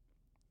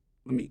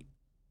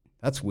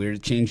 That's weird.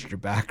 It changed your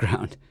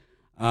background.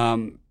 Let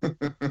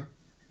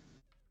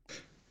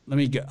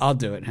me go. I'll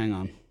do it. Hang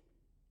on.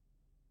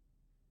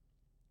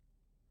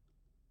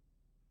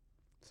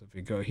 So if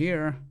we go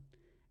here,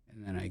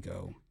 and then I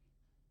go.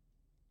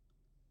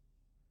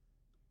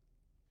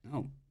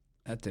 No,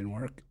 that didn't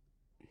work.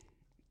 If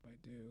I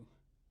do.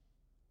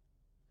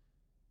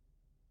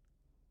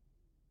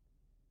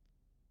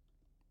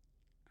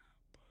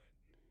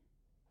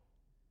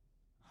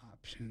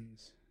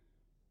 Options.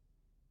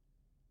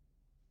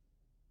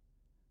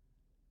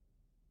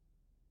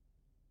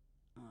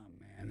 Oh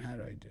man, how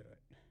do I do it?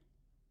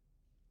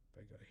 If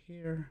I go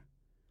here,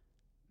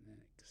 then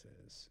it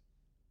says,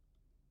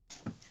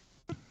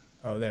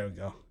 oh, there we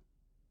go.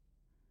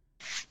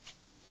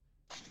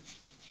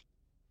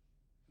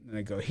 Then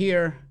I go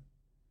here,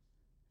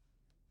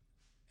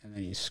 and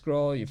then you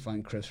scroll, you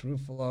find Chris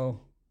Ruffalo.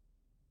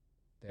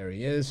 There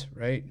he is,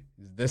 right?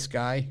 This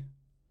guy.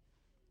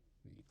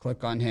 You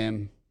click on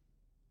him.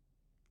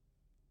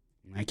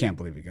 I can't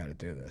believe we got to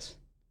do this.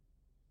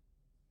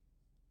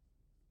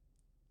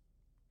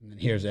 And then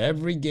here's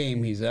every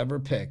game he's ever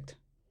picked.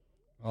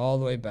 All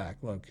the way back.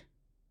 Look.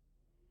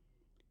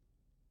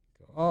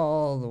 Go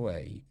all the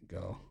way. You can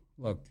go.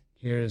 Look,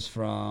 here's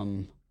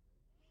from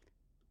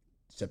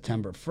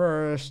September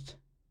 1st.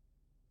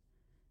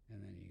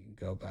 And then you can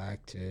go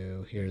back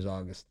to, here's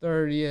August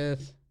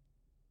 30th.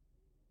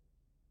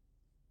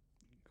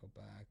 Go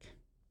back.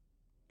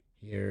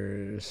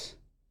 Here's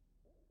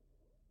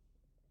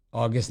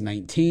August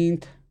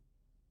 19th.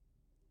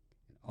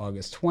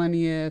 August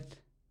 20th.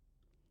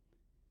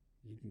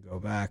 You can go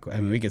back. I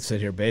mean, we could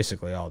sit here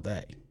basically all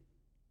day.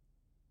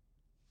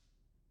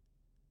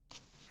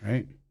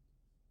 Right?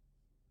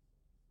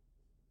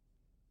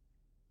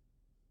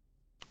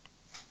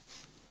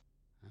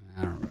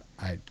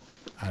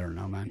 I don't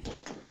know, man.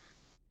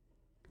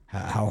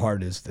 How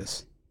hard is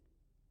this?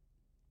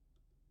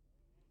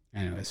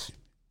 Anyways,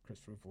 Chris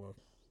Ruffalo.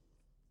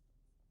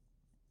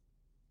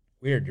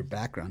 Weird, your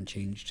background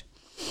changed.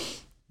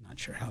 Not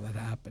sure how that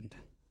happened.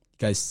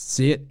 You guys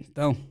see it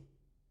though?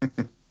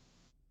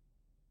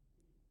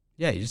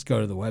 Yeah, you just go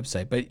to the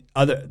website. But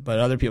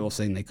other people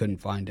saying they couldn't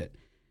find it.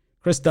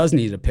 Chris does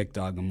need a pick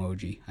dog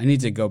emoji. I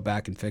need to go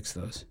back and fix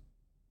those.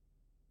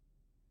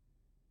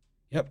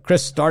 Yep,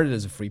 Chris started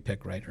as a free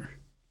pick writer.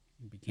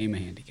 He became a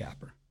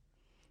handicapper.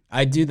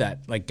 I do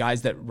that. Like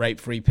guys that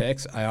write free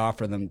picks, I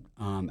offer them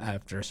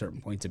after a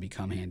certain point to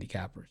become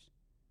handicappers.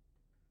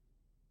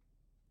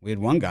 We had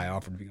one guy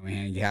offered to become a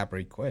handicapper.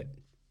 He quit.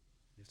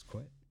 He just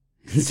quit.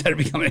 Instead of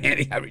becoming a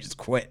handicapper, he just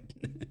quit.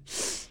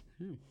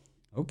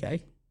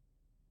 Okay.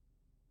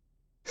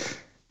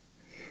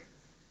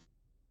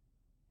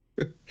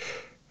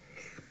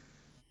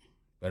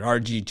 But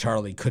RG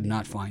Charlie could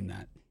not find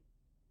that.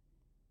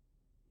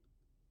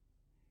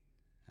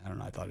 I don't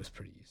know. I thought it was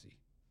pretty easy.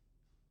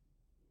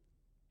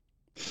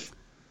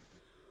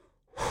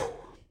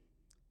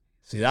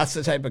 See, that's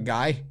the type of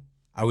guy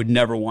I would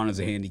never want as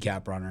a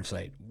handicapper on our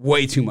site.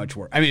 Way too much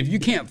work. I mean, if you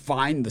can't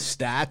find the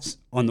stats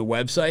on the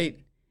website,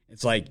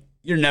 it's like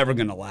you're never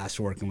going to last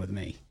working with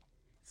me.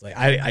 It's like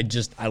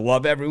I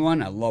love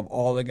everyone. I love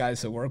all the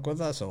guys that work with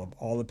us. I love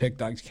all the pick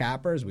dogs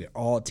cappers. We're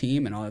all a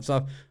team and all that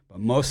stuff. But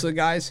most of the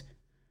guys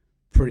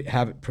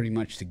have it pretty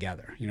much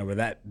together. You know,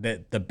 where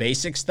the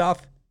basic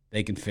stuff,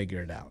 they can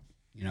figure it out.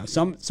 You know,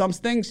 some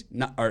things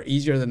are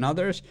easier than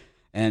others.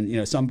 And, you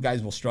know, some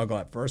guys will struggle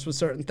at first with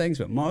certain things,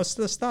 but most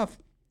of the stuff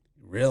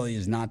really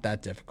is not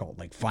that difficult,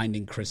 like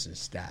finding Chris's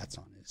stats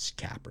on his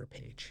capper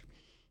page.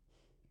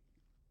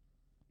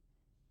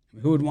 I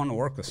mean, who would want to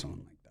work with someone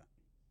like that?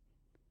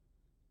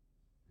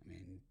 I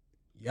mean,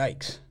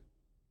 yikes.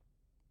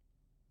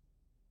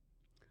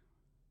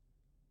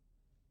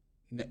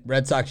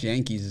 Red Sox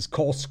Yankees, is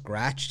Cole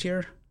scratched here?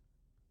 Or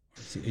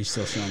is he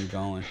still showing him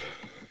going?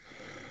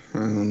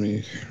 Let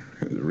me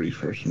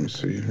refresh. Let me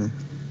see here.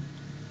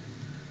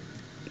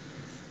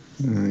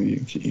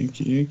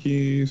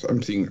 Yankees.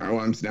 I'm seeing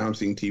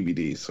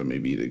TBD, so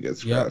maybe he did get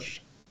scratched.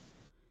 Yep.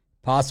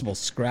 Possible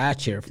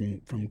scratch here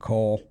from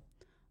Cole.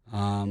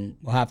 We'll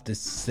have to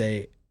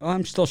say. Oh,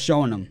 I'm still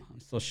showing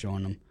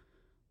him.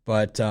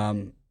 But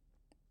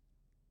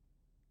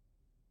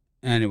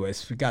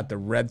anyways, we got the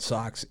Red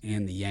Sox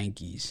and the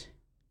Yankees.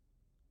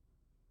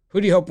 Who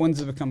do you hope wins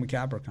the Become a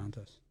Capper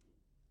contest?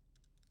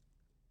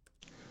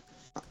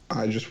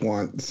 I just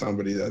want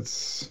somebody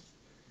that's,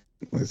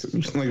 like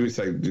we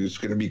said, who's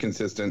going to be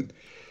consistent.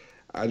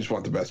 I just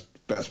want the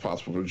best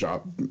possible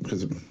job,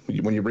 because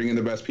when you bring in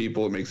the best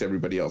people, it makes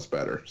everybody else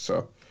better.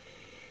 So,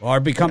 our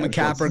Become a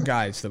Capper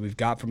guys that we've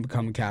got from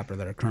Become a Capper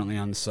that are currently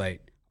on the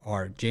site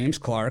are James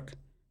Clark,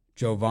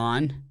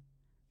 Jovan,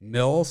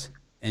 Mills,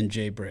 and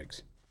Jay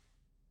Briggs.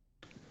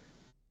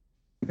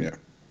 Yeah.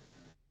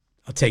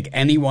 I'll take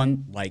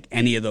anyone like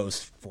any of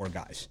those four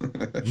guys.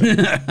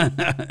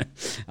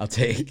 I'll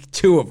take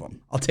 2 of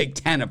them. I'll take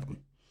 10 of them.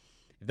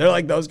 If they're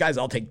like those guys,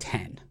 I'll take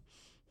 10.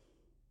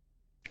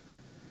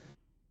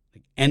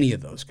 Like any of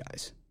those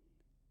guys.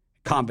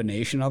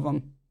 Combination of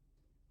them.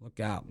 Look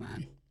out,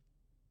 man.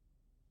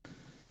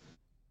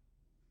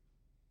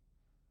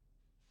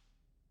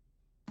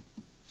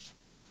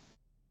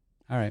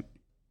 All right.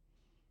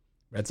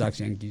 Red Sox,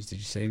 Yankees, did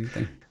you say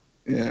anything?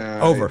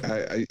 Yeah. Over.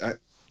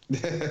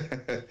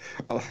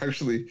 I'll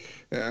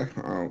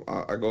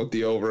go with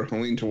the over. I'll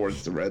lean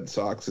towards the Red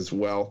Sox as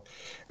well.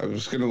 I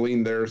was going to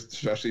lean there,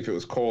 especially if it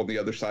was cold. The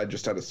other side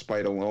just out of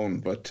spite alone.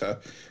 But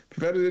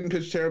Pivetta didn't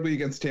pitch terribly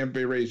against Tampa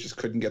Bay Rays. Just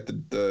couldn't get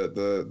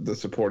the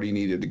support he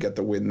needed to get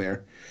the win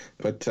there.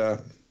 But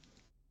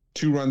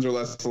 2 runs or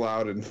less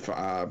allowed, and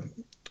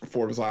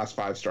 4 of his last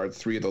 5 starts,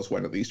 3 of those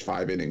went at least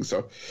 5 innings.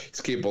 So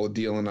he's capable of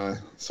dealing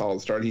a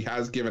solid start. He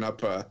has given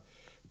up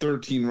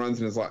 13 runs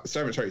in his last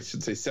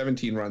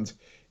 17 runs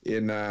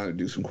in,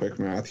 do some quick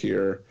math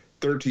here,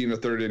 13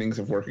 1/3 innings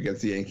of work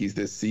against the Yankees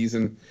this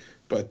season.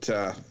 But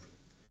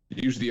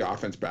usually the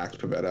offense backs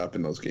Pivetta up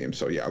in those games.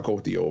 So, yeah, I'll go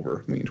with the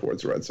over, lean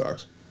towards the Red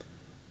Sox.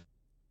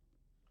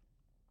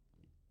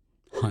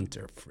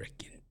 Hunter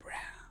freaking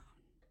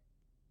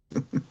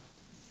Brown.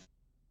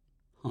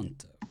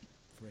 Hunter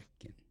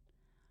freaking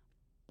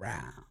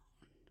Brown.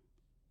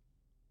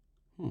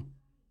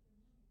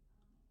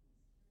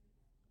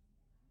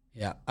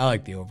 I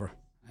like the over.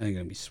 I think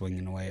it'll be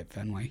swinging away at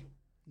Fenway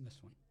in this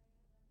one.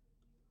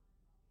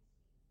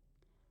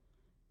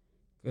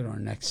 Go to our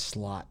next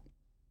slot.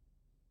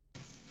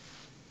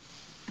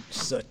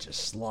 Such a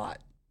slot.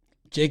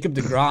 Jacob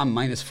deGrom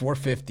minus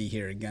 450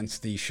 here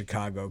against the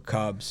Chicago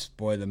Cubs.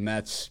 Boy, the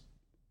Mets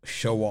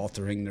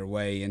showaltering their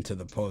way into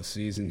the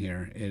postseason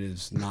here. It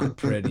is not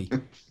pretty.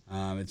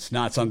 It's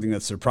not something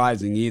that's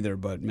surprising either,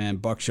 but man,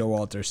 Buck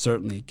Showalter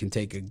certainly can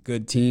take a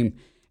good team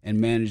and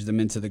manage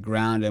them into the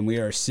ground, and we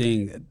are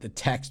seeing the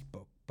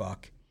textbook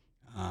Buck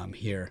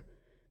here.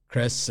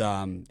 Chris,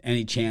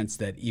 any chance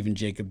that even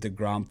Jacob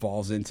deGrom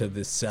falls into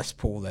this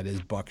cesspool that is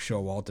Buck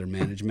Showalter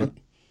management?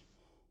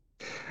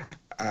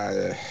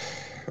 I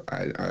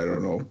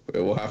don't know.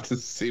 We'll have to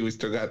see. We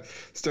still got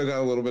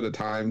a little bit of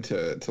time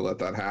to let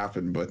that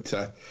happen, but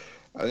I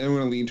think I'm going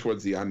to lean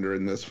towards the under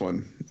in this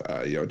one.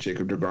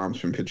 Jacob deGrom's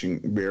been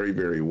pitching very,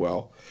 very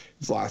well.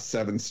 His last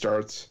 7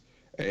 starts,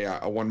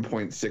 a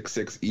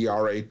 1.66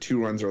 ERA,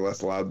 2 runs or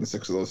less allowed in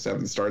 6 of those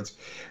 7 starts.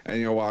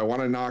 And while I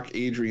want to knock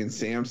Adrian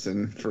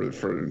Sampson for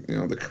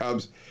the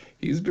Cubs,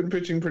 he's been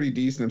pitching pretty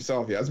decent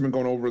himself. He hasn't been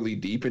going overly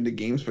deep into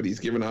games, but he's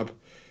given up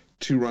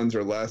 2 runs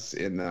or less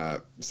in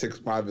 5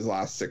 of his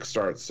last 6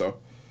 starts. So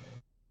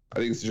I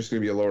think it's just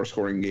going to be a lower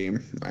scoring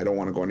game. I don't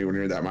want to go anywhere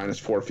near that minus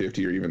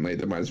 450 or even lay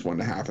the minus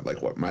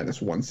 1.5 at minus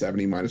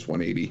 170, minus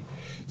 180.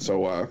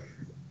 So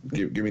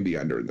give me the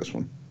under in this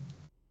one.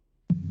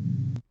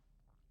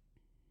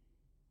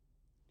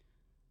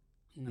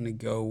 I'm going to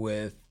go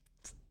with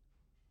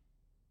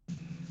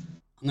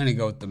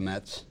the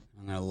Mets.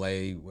 I'm going to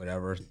lay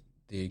whatever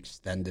the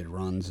extended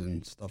runs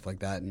and stuff like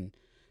that, and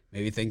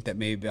maybe think that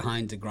maybe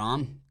behind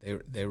deGrom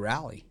they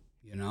rally,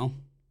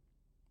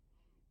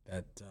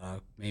 that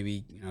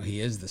maybe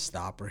he is the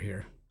stopper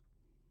here.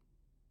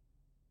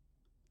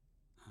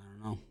 I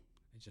don't know.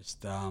 It's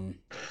just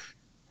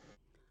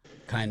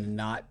kind of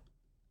not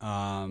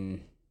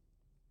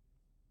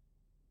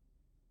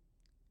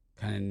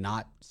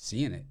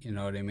seeing it. You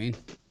know what I mean?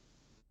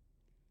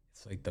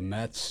 It's like the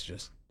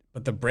Mets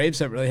but the Braves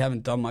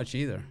haven't done much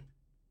either.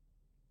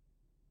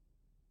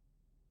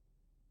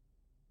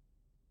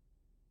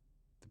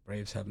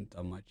 Braves haven't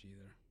done much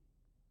either.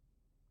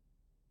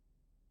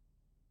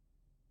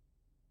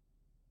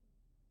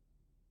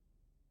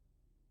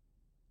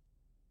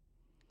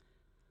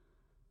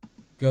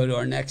 Go to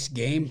our next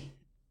game,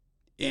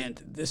 and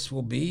this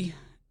will be.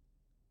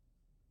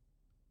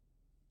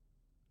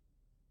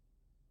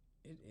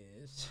 It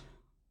is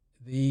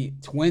the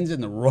Twins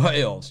and the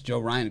Royals. Joe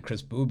Ryan and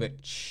Chris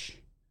Bubic.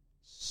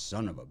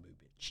 Son of a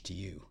Bubic to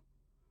you,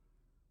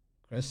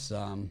 Chris.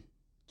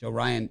 Joe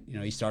Ryan,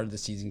 he started the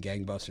season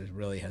gangbusters,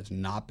 really has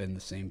not been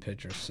the same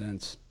pitcher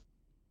since.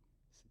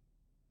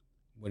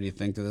 What do you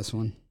think of this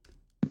one?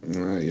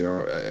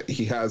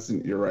 He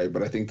hasn't, you're right,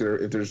 but I think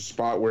if there's a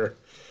spot where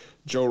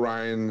Joe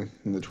Ryan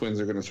and the Twins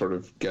are going to sort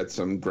of get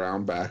some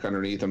ground back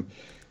underneath them,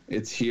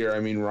 it's here. I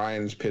mean,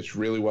 Ryan's pitched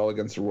really well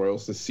against the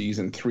Royals this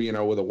season,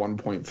 3-0 with a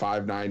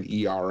 1.59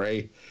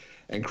 ERA.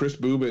 And Chris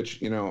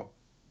Bubic,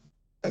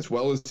 as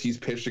well as he's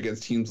pitched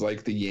against teams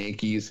like the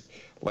Yankees,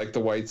 like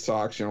the White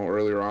Sox,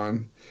 earlier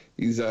on,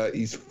 he's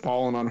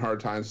fallen on hard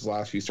times his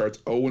last few starts.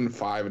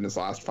 0-5 in his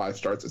last 5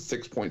 starts at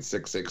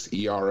 6.66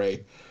 ERA,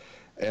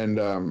 and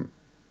I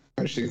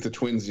just think the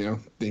Twins,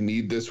 they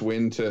need this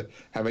win to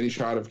have any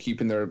shot of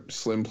keeping their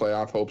slim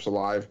playoff hopes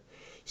alive.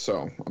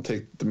 So I'll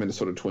take the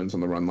Minnesota Twins on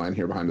the run line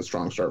here behind a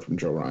strong start from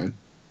Joe Ryan.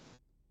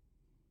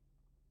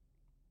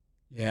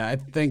 Yeah, I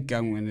think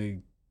I'm going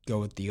to go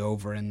with the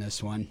over in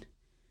this one.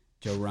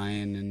 Joe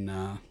Ryan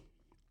and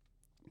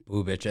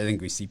Bubic. I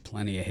think we see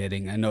plenty of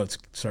hitting. I know it's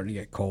starting to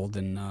get cold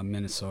in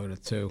Minnesota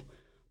too,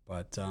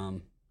 but I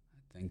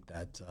think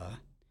that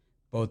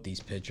both these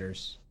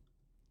pitchers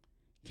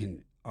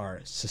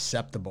are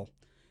susceptible.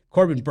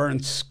 Corbin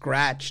Burns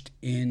scratched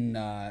in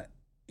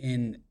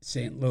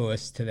St.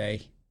 Louis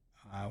today.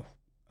 He'll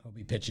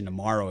be pitching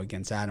tomorrow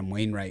against Adam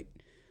Wainwright.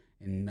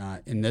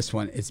 In this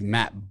one, it's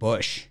Matt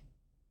Bush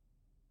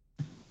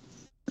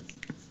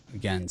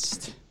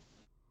against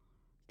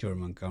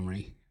Jordan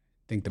Montgomery.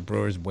 Think the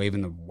Brewers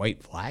waving the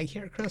white flag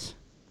here, Chris?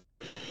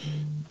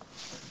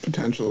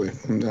 Potentially.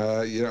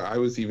 I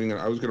was going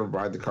to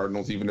ride the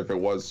Cardinals even if it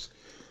was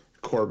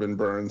Corbin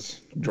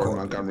Burns. Jordan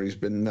Montgomery's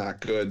been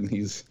that good.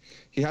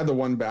 He had the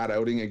one bad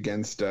outing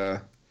against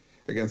the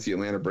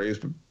Atlanta Braves,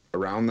 but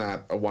around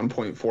that, a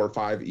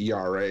 1.45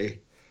 ERA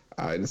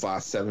in his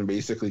last 7,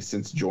 basically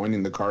since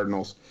joining the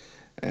Cardinals.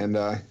 And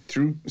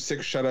threw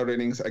 6 shutout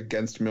innings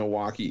against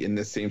Milwaukee in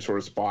this same sort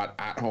of spot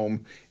at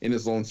home in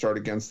his lone start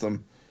against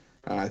them.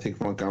 I think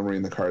Montgomery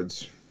and the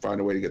Cards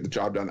find a way to get the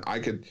job done. I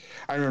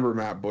remember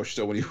Matt Bush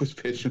still when he was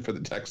pitching for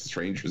the Texas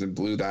Rangers and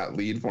blew that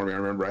lead for me. I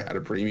remember I had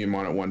a premium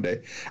on it one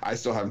day. I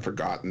still haven't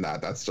forgotten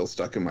that. That's still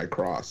stuck in my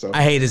craw. So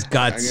I hate his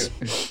guts.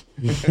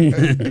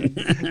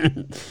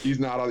 He's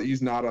not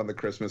on the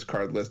Christmas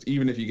card list.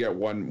 Even if you get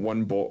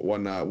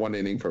one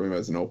inning from him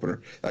as an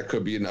opener, that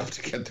could be enough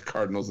to get the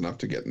Cardinals enough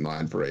to get in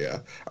line for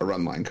a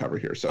run line cover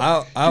here. So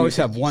I always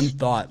have one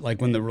thought,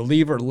 like when the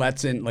reliever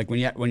lets in, like when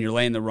you're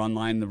laying the run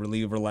line, the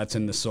reliever lets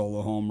in the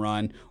solo home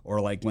run,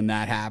 or like when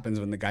that happens,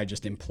 when the guy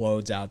just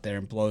implodes out there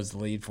and blows the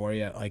lead for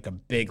you, like a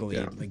big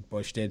lead, like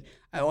Bush did.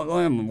 I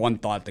only have one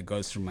thought that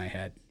goes through my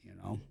head,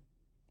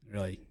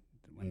 really,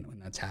 when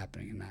that's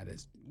happening, and that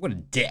is, what a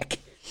dick.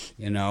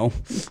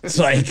 It's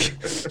like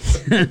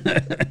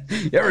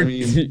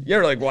you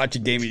ever like watch a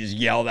game and you just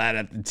yell that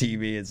at the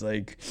TV? It's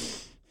like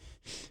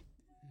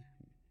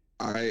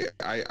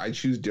I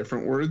choose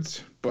different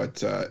words,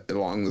 but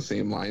along the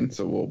same line.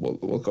 So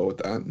we'll go with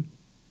that.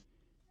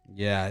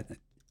 Yeah,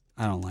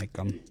 I don't like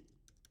them.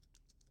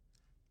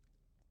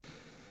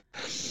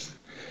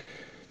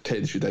 Tell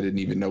you the truth, I didn't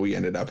even know he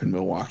ended up in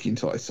Milwaukee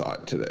until I saw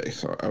it today.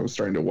 So I was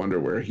starting to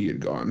wonder where he had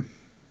gone.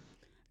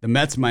 The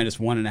Mets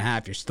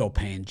 -1.5, you're still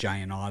paying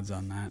giant odds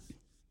on that.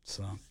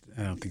 So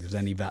I don't think there's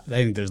any value. I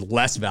think there's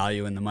less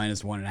value in the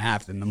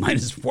 -1.5 than the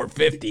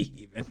 -450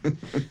 even.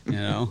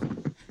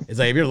 It's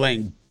like if you're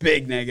laying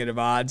big negative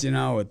odds,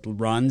 with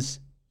runs,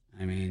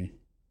 I mean,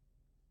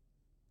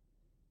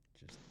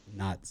 just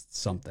not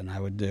something I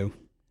would do.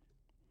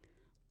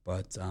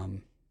 But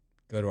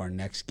go to our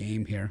next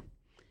game here,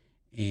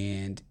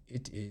 and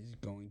it is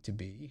going to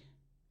be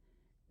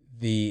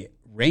the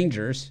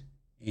Rangers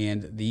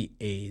and the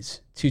A's,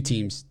 two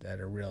teams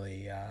that are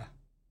really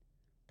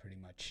pretty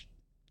much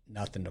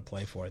nothing to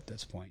play for at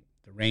this point.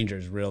 The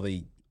Rangers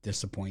really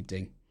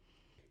disappointing,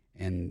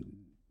 and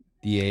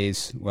the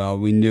A's, well,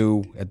 we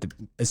knew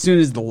as soon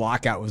as the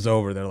lockout was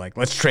over, they're like,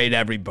 let's trade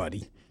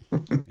everybody,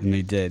 and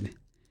they did.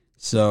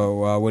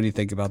 So, what do you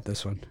think about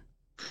this one?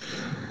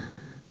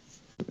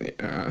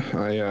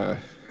 Yeah,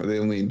 they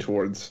lean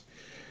towards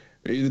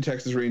maybe the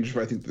Texas Rangers,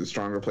 but I think the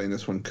stronger play in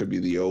this one could be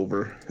the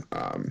over.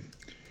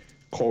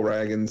 Cole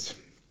Ragans,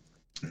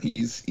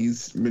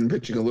 he's been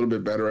pitching a little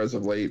bit better as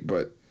of late,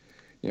 but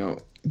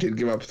did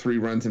give up 3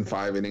 runs in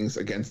 5 innings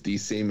against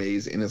these same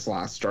A's in his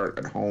last start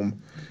at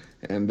home.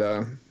 And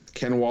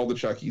Ken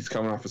Waldichuk, he's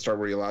coming off a start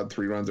where he allowed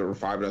 3 runs over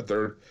 5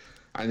 1/3.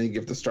 I think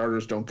if the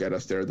starters don't get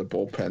us there, the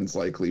bullpens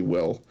likely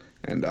will.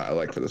 And I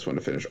like for this one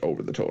to finish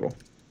over the total.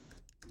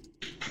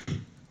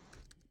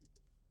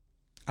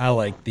 I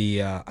like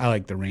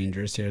the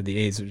Rangers here. The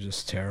A's are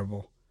just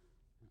terrible.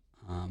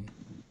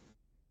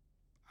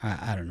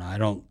 I don't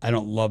know. I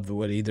don't love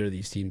what either of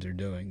these teams are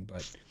doing,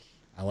 but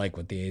I like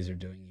what the A's are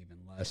doing even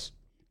less.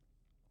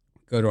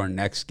 Go to our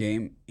next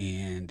game,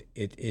 and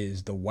it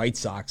is the White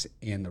Sox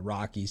and the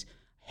Rockies.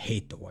 I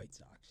hate the White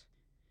Sox.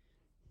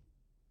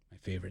 My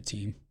favorite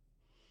team,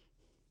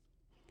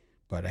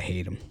 but I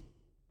hate them.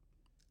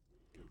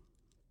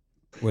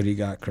 What do you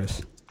got,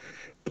 Chris?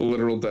 The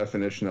literal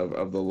definition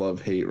of the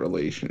love-hate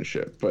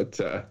relationship, but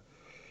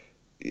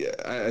yeah,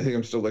 I think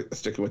I'm still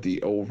sticking with the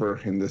over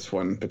in this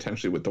one,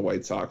 potentially with the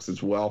White Sox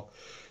as well.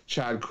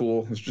 Chad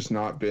Kuhl has just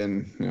not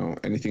been,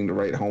 anything to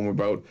write home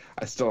about.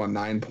 I still a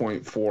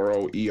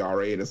 9.40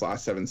 ERA in his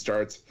last 7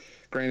 starts.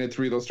 Granted,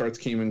 3 of those starts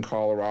came in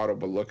Colorado,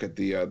 but look at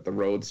the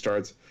road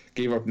starts.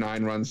 Gave up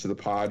 9 runs to the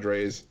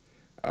Padres,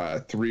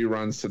 3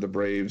 runs to the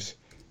Braves,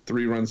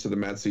 3 runs to the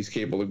Mets. So he's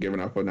capable of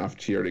giving up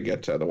enough here to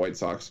get the White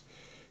Sox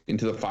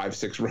into the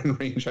 5-6 run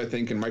range, I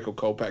think. And Michael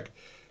Kopech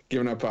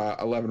giving up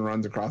 11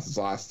 runs across his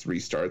last 3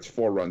 starts,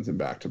 4 runs in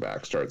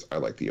back-to-back starts. I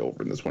like the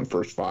over in this one.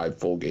 First 5,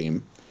 full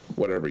game,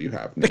 whatever you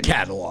have. The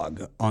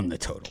catalog on the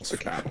totals. The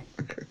catalog.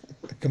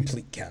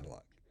 Complete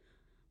catalog.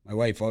 My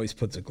wife always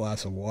puts a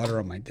glass of water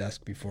on my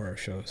desk before our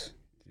shows.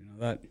 Do you know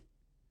that?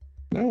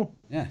 No.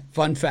 Yeah.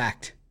 Fun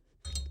fact.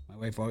 My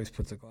wife always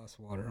puts a glass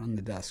of water on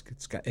the desk.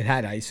 It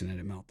had ice in it.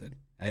 It melted.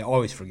 I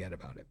always forget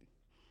about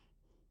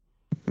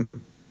it.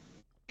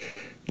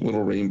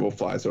 Little rainbow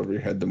flies over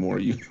your head the more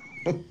you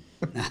know.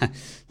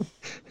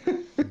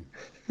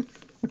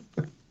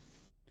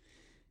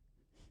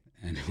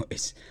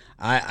 Anyways,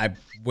 I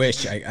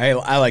wish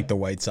I like the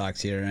White Sox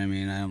here. I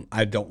mean,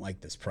 I don't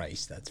like this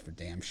price. That's for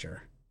damn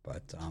sure.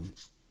 But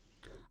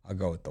I'll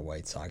go with the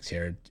White Sox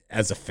here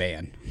as a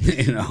fan.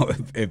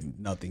 If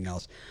nothing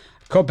else,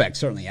 Kopech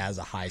certainly has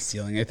a high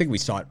ceiling. I think we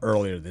saw it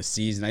earlier this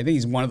season. I think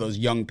he's one of those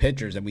young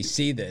pitchers, and we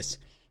see this.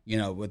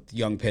 With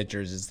young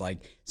pitchers, it's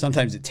like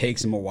sometimes it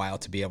takes them a while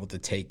to be able to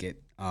take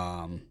it.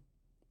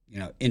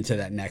 Into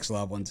that next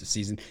level into the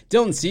season.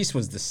 Dylan Cease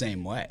was the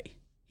same way.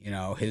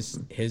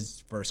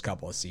 His first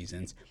couple of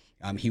seasons,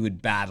 he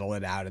would battle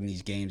it out in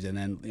these games, and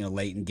then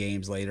late in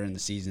games, later in the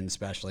season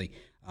especially,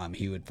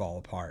 he would fall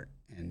apart.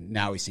 And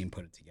now we see him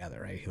put it together.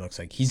 Right? He looks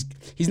like he's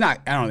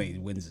not. I don't think he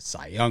wins the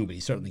Cy Young, but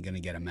he's certainly going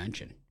to get a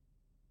mention.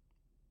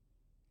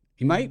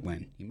 He might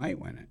win. He might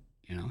win it.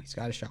 He's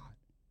got a shot.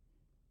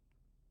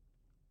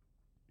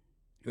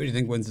 Who do you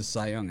think wins the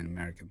Cy Young in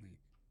American League?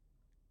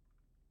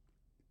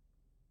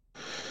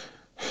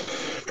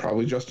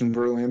 Probably Justin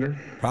Verlander.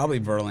 Probably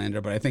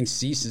Verlander, but I think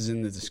Cease is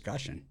in the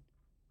discussion.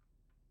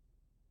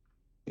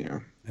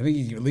 Yeah. I think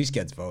he at least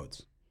gets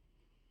votes.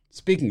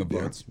 Speaking of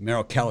votes,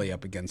 Merrill Kelly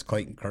up against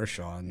Clayton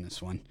Kershaw in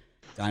this one.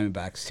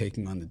 Diamondbacks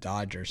taking on the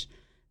Dodgers.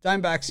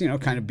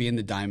 Diamondbacks, kind of being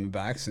the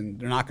Diamondbacks, and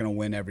they're not going to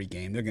win every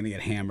game. They're going to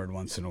get hammered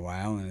once in a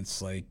while, and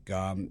it's like,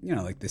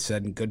 like they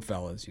said in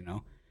Goodfellas,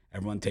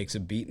 everyone takes a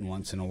beating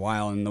once in a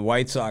while. And the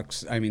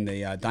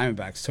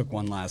Diamondbacks took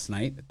one last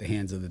night at the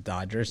hands of the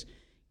Dodgers,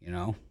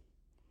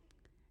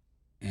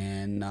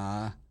 And,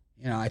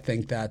 I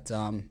think that,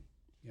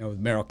 with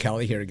Merrill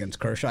Kelly here against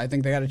Kershaw, I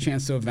think they got a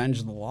chance to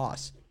avenge the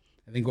loss.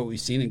 I think what we've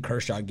seen in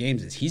Kershaw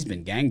games is he's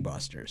been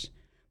gangbusters.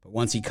 But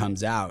once he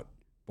comes out,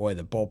 boy,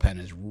 the bullpen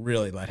has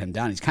really let him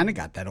down. He's kind of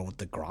got that old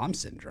DeGrom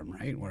syndrome,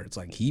 right? Where it's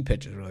like he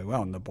pitches really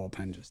well and the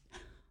bullpen just,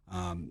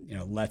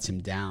 lets him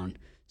down.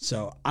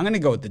 So I'm going to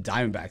go with the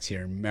Diamondbacks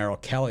here. Merrill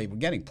Kelly, we're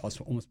getting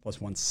almost plus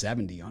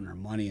 170 on our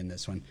money in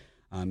this one.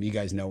 You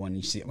guys know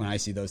when I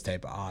see those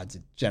type of odds,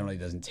 it generally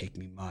doesn't take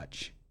me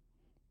much.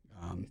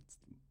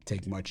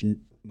 Take much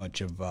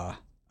of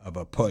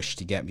a push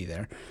to get me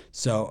there.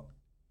 So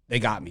they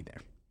got me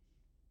there.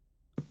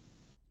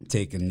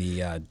 Taking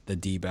the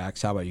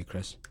D-backs. How about you,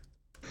 Chris?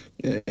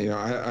 Yeah,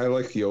 I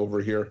like the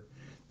over here.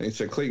 Like I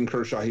said, Clayton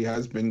Kershaw, he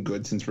has been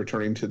good since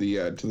returning to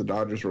the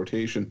Dodgers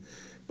rotation,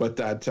 but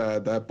that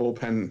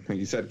bullpen, like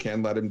you said,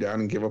 can let him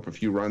down and give up a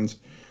few runs.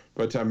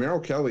 But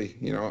Merrill Kelly,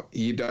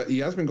 he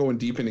has been going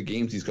deep into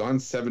games. He's gone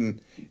 7+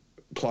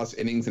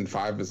 innings in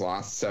 5 of his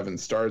last 7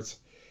 starts.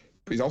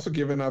 But he's also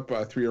given up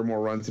 3 or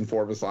more runs in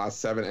 4 of his last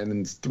 7, and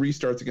in 3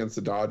 starts against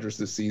the Dodgers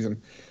this season,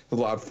 he's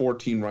allowed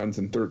 14 runs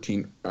and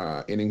 13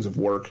 innings of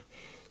work.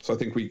 So I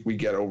think we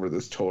get over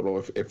this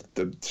total. If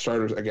the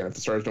starters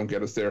don't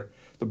get us there,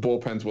 the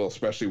bullpens will,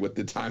 especially with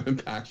the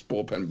Diamondbacks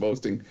bullpen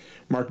boasting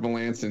Mark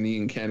Melancon and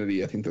Ian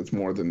Kennedy. I think that's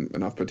more than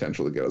enough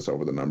potential to get us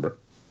over the number.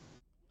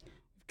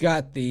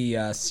 Got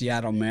the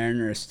Seattle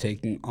Mariners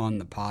taking on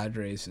the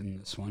Padres in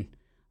this one.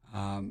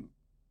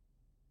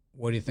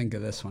 What do you think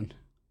of this one?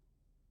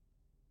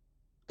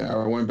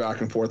 I went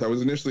back and forth. I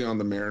was initially on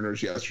the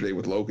Mariners yesterday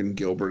with Logan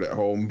Gilbert at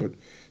home, but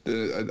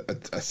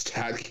a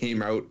stat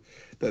came out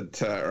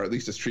that, or at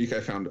least a streak I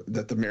found,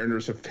 that the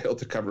Mariners have failed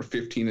to cover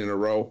 15 in a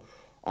row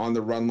on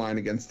the run line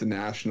against the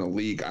National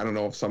League. I don't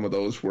know if some of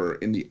those were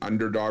in the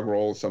underdog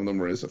role. Some of them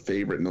were as a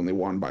favorite and only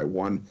won by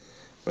 1.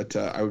 But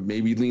I would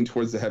maybe lean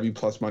towards the heavy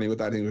plus money with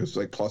that. I think it was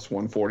like plus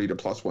 140 to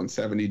plus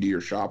 170 to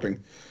your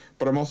shopping.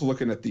 But I'm also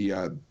looking at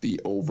the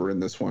over in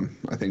this one.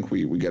 I think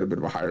we get a bit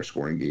of a higher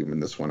scoring game in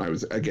this one. I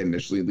was, again,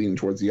 initially leaning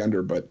towards the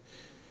under, but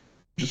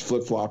just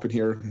flip-flopping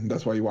here.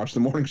 That's why you watch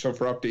the morning show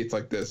for updates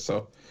like this.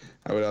 So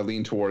I would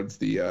lean towards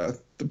the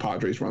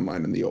Padres run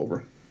line and the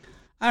over.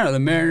 I don't know. The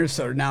Mariners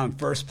are now in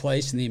first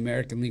place in the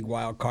American League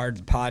wild card.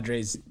 The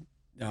Padres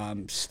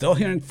still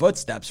hearing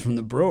footsteps from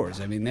the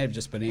Brewers. I mean, they've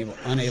just been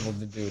unable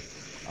to do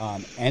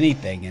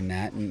anything in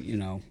that. And, I don't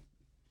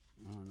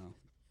know.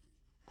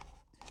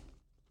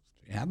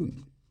 We have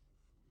them.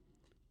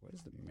 What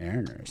does the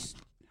Mariners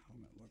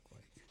helmet look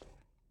like?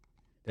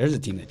 There's a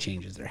team that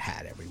changes their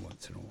hat every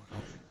once in a while.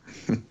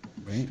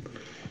 Right?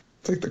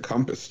 It's like the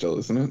compass still,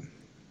 isn't it?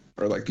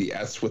 Or like the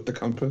S with the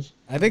compass?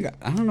 I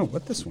don't know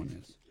what this one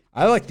is.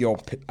 I like the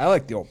old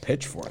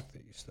pitchfork they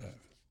used to have.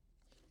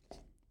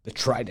 The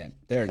trident.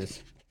 There it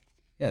is.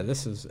 Yeah,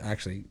 this is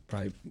actually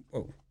probably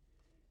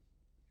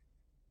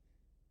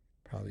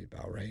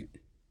about right.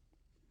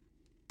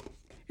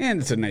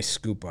 And it's a nice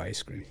scoop of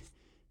ice cream.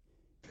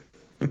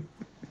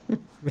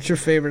 What's your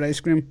favorite ice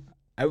cream?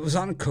 I was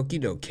on a cookie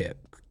dough kick,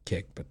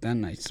 but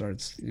then I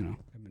started,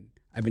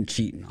 I've been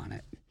cheating on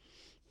it.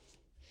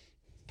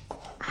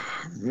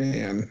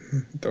 Man,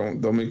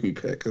 don't make me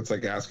pick. It's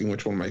like asking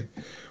which one of my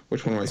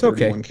it's 31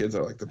 okay. kids I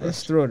like the best.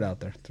 Just throw it out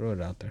there.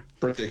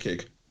 Birthday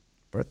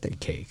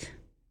cake.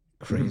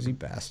 Crazy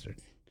bastard.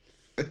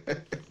 I'm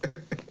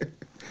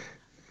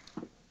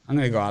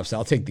going to go opposite.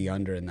 I'll take the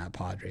under in that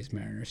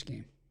Padres-Mariners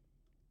game.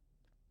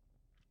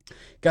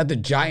 Got the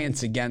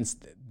Giants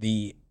against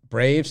the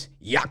Braves,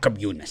 Jakob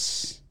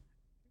Yunis.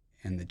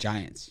 And the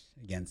Giants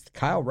against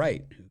Kyle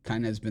Wright, who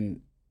kind of has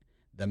been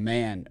the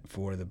man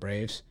for the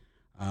Braves.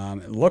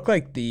 It looked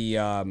like the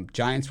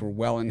Giants were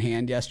well in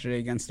hand yesterday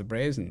against the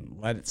Braves and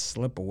let it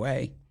slip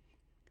away.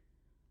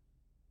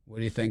 What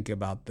do you think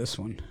about this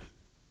one?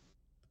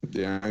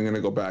 Yeah, I'm going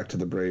to go back to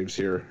the Braves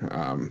here.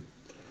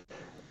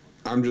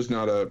 I'm just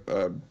not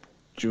a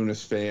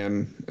Junis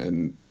fan.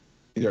 And,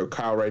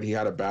 Kyle Wright, he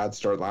had a bad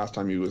start last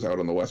time he was out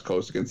on the West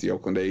Coast against the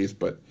Oakland A's.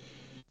 But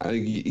I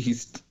think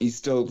he's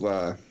still,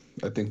 I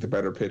think, the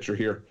better pitcher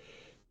here.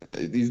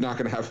 He's not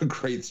going to have a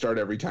great start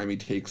every time he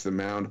takes the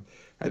mound.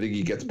 I think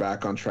he gets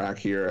back on track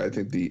here. I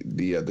think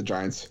the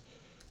Giants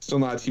still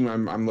not a team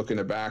I'm looking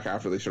to back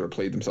after they sort of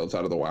played themselves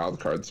out of the wild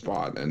card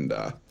spot. And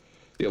the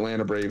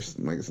Atlanta Braves,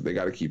 like I said, they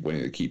got to keep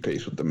winning to keep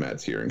pace with the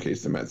Mets here in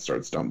case the Mets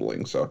start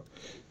stumbling. So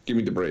give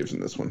me the Braves in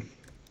this one.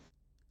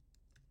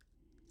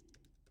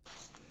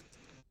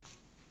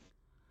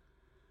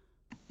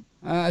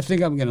 I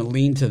think I'm going to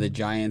lean to the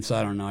Giants.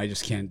 I don't know. I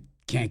just can't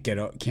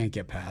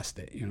get past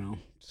it.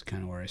 It's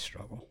kind of where I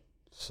struggle.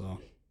 So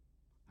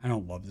I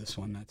don't love this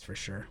one. That's for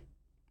sure.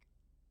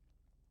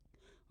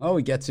 Oh,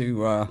 we get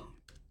to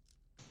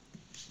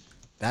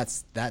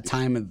that's that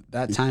time of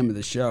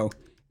the show.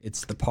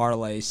 It's the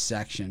parlay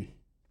section.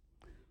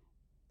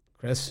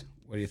 Chris,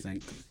 what do you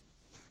think?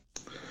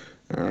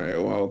 All right.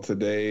 Well,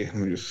 today, let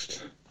me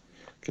just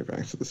get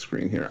back to the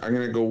screen here. I'm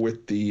going to go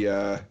with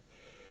the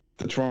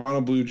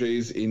Toronto Blue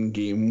Jays in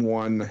Game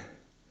 1.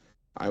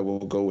 I will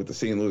go with the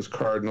St. Louis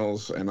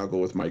Cardinals, and I'll go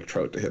with Mike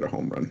Trout to hit a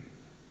home run.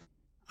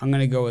 I'm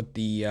going to go with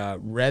the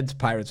Reds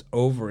Pirates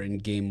over in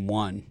Game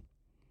 1.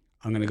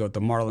 I'm going to go with the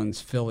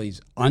Marlins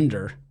Phillies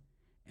under,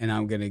 and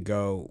I'm going to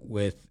go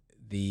with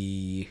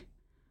the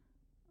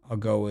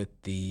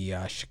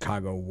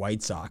Chicago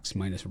White Sox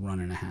minus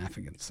 1.5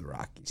 against the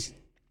Rockies.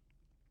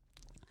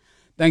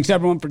 Thanks,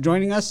 everyone, for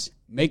joining us.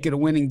 Make it a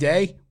winning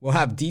day. We'll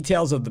have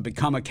details of the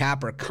Become a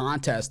Capper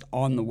contest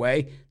on the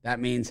way. That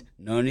means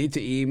no need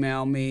to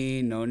email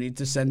me, no need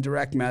to send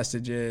direct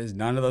messages,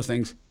 none of those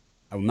things.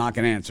 I'm not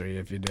going to answer you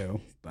if you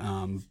do.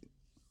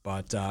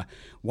 But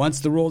once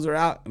the rules are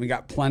out, we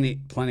got plenty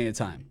of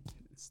time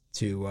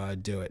to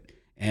do it.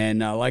 And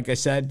like I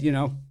said,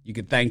 you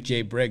could thank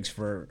Jay Briggs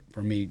for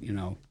me,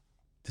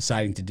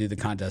 deciding to do the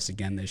contest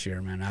again this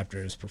year, man,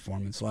 after his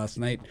performance last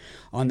night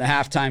on the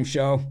halftime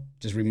show.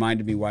 Just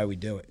reminded me why we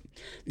do it.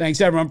 Thanks,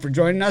 everyone, for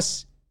joining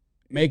us.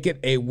 Make it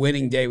a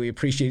winning day. We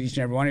appreciate each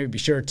and every one of you. Be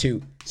sure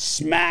to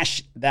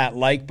smash that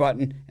like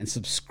button and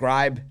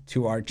subscribe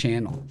to our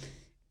channel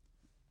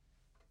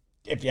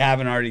if you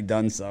haven't already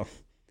done so.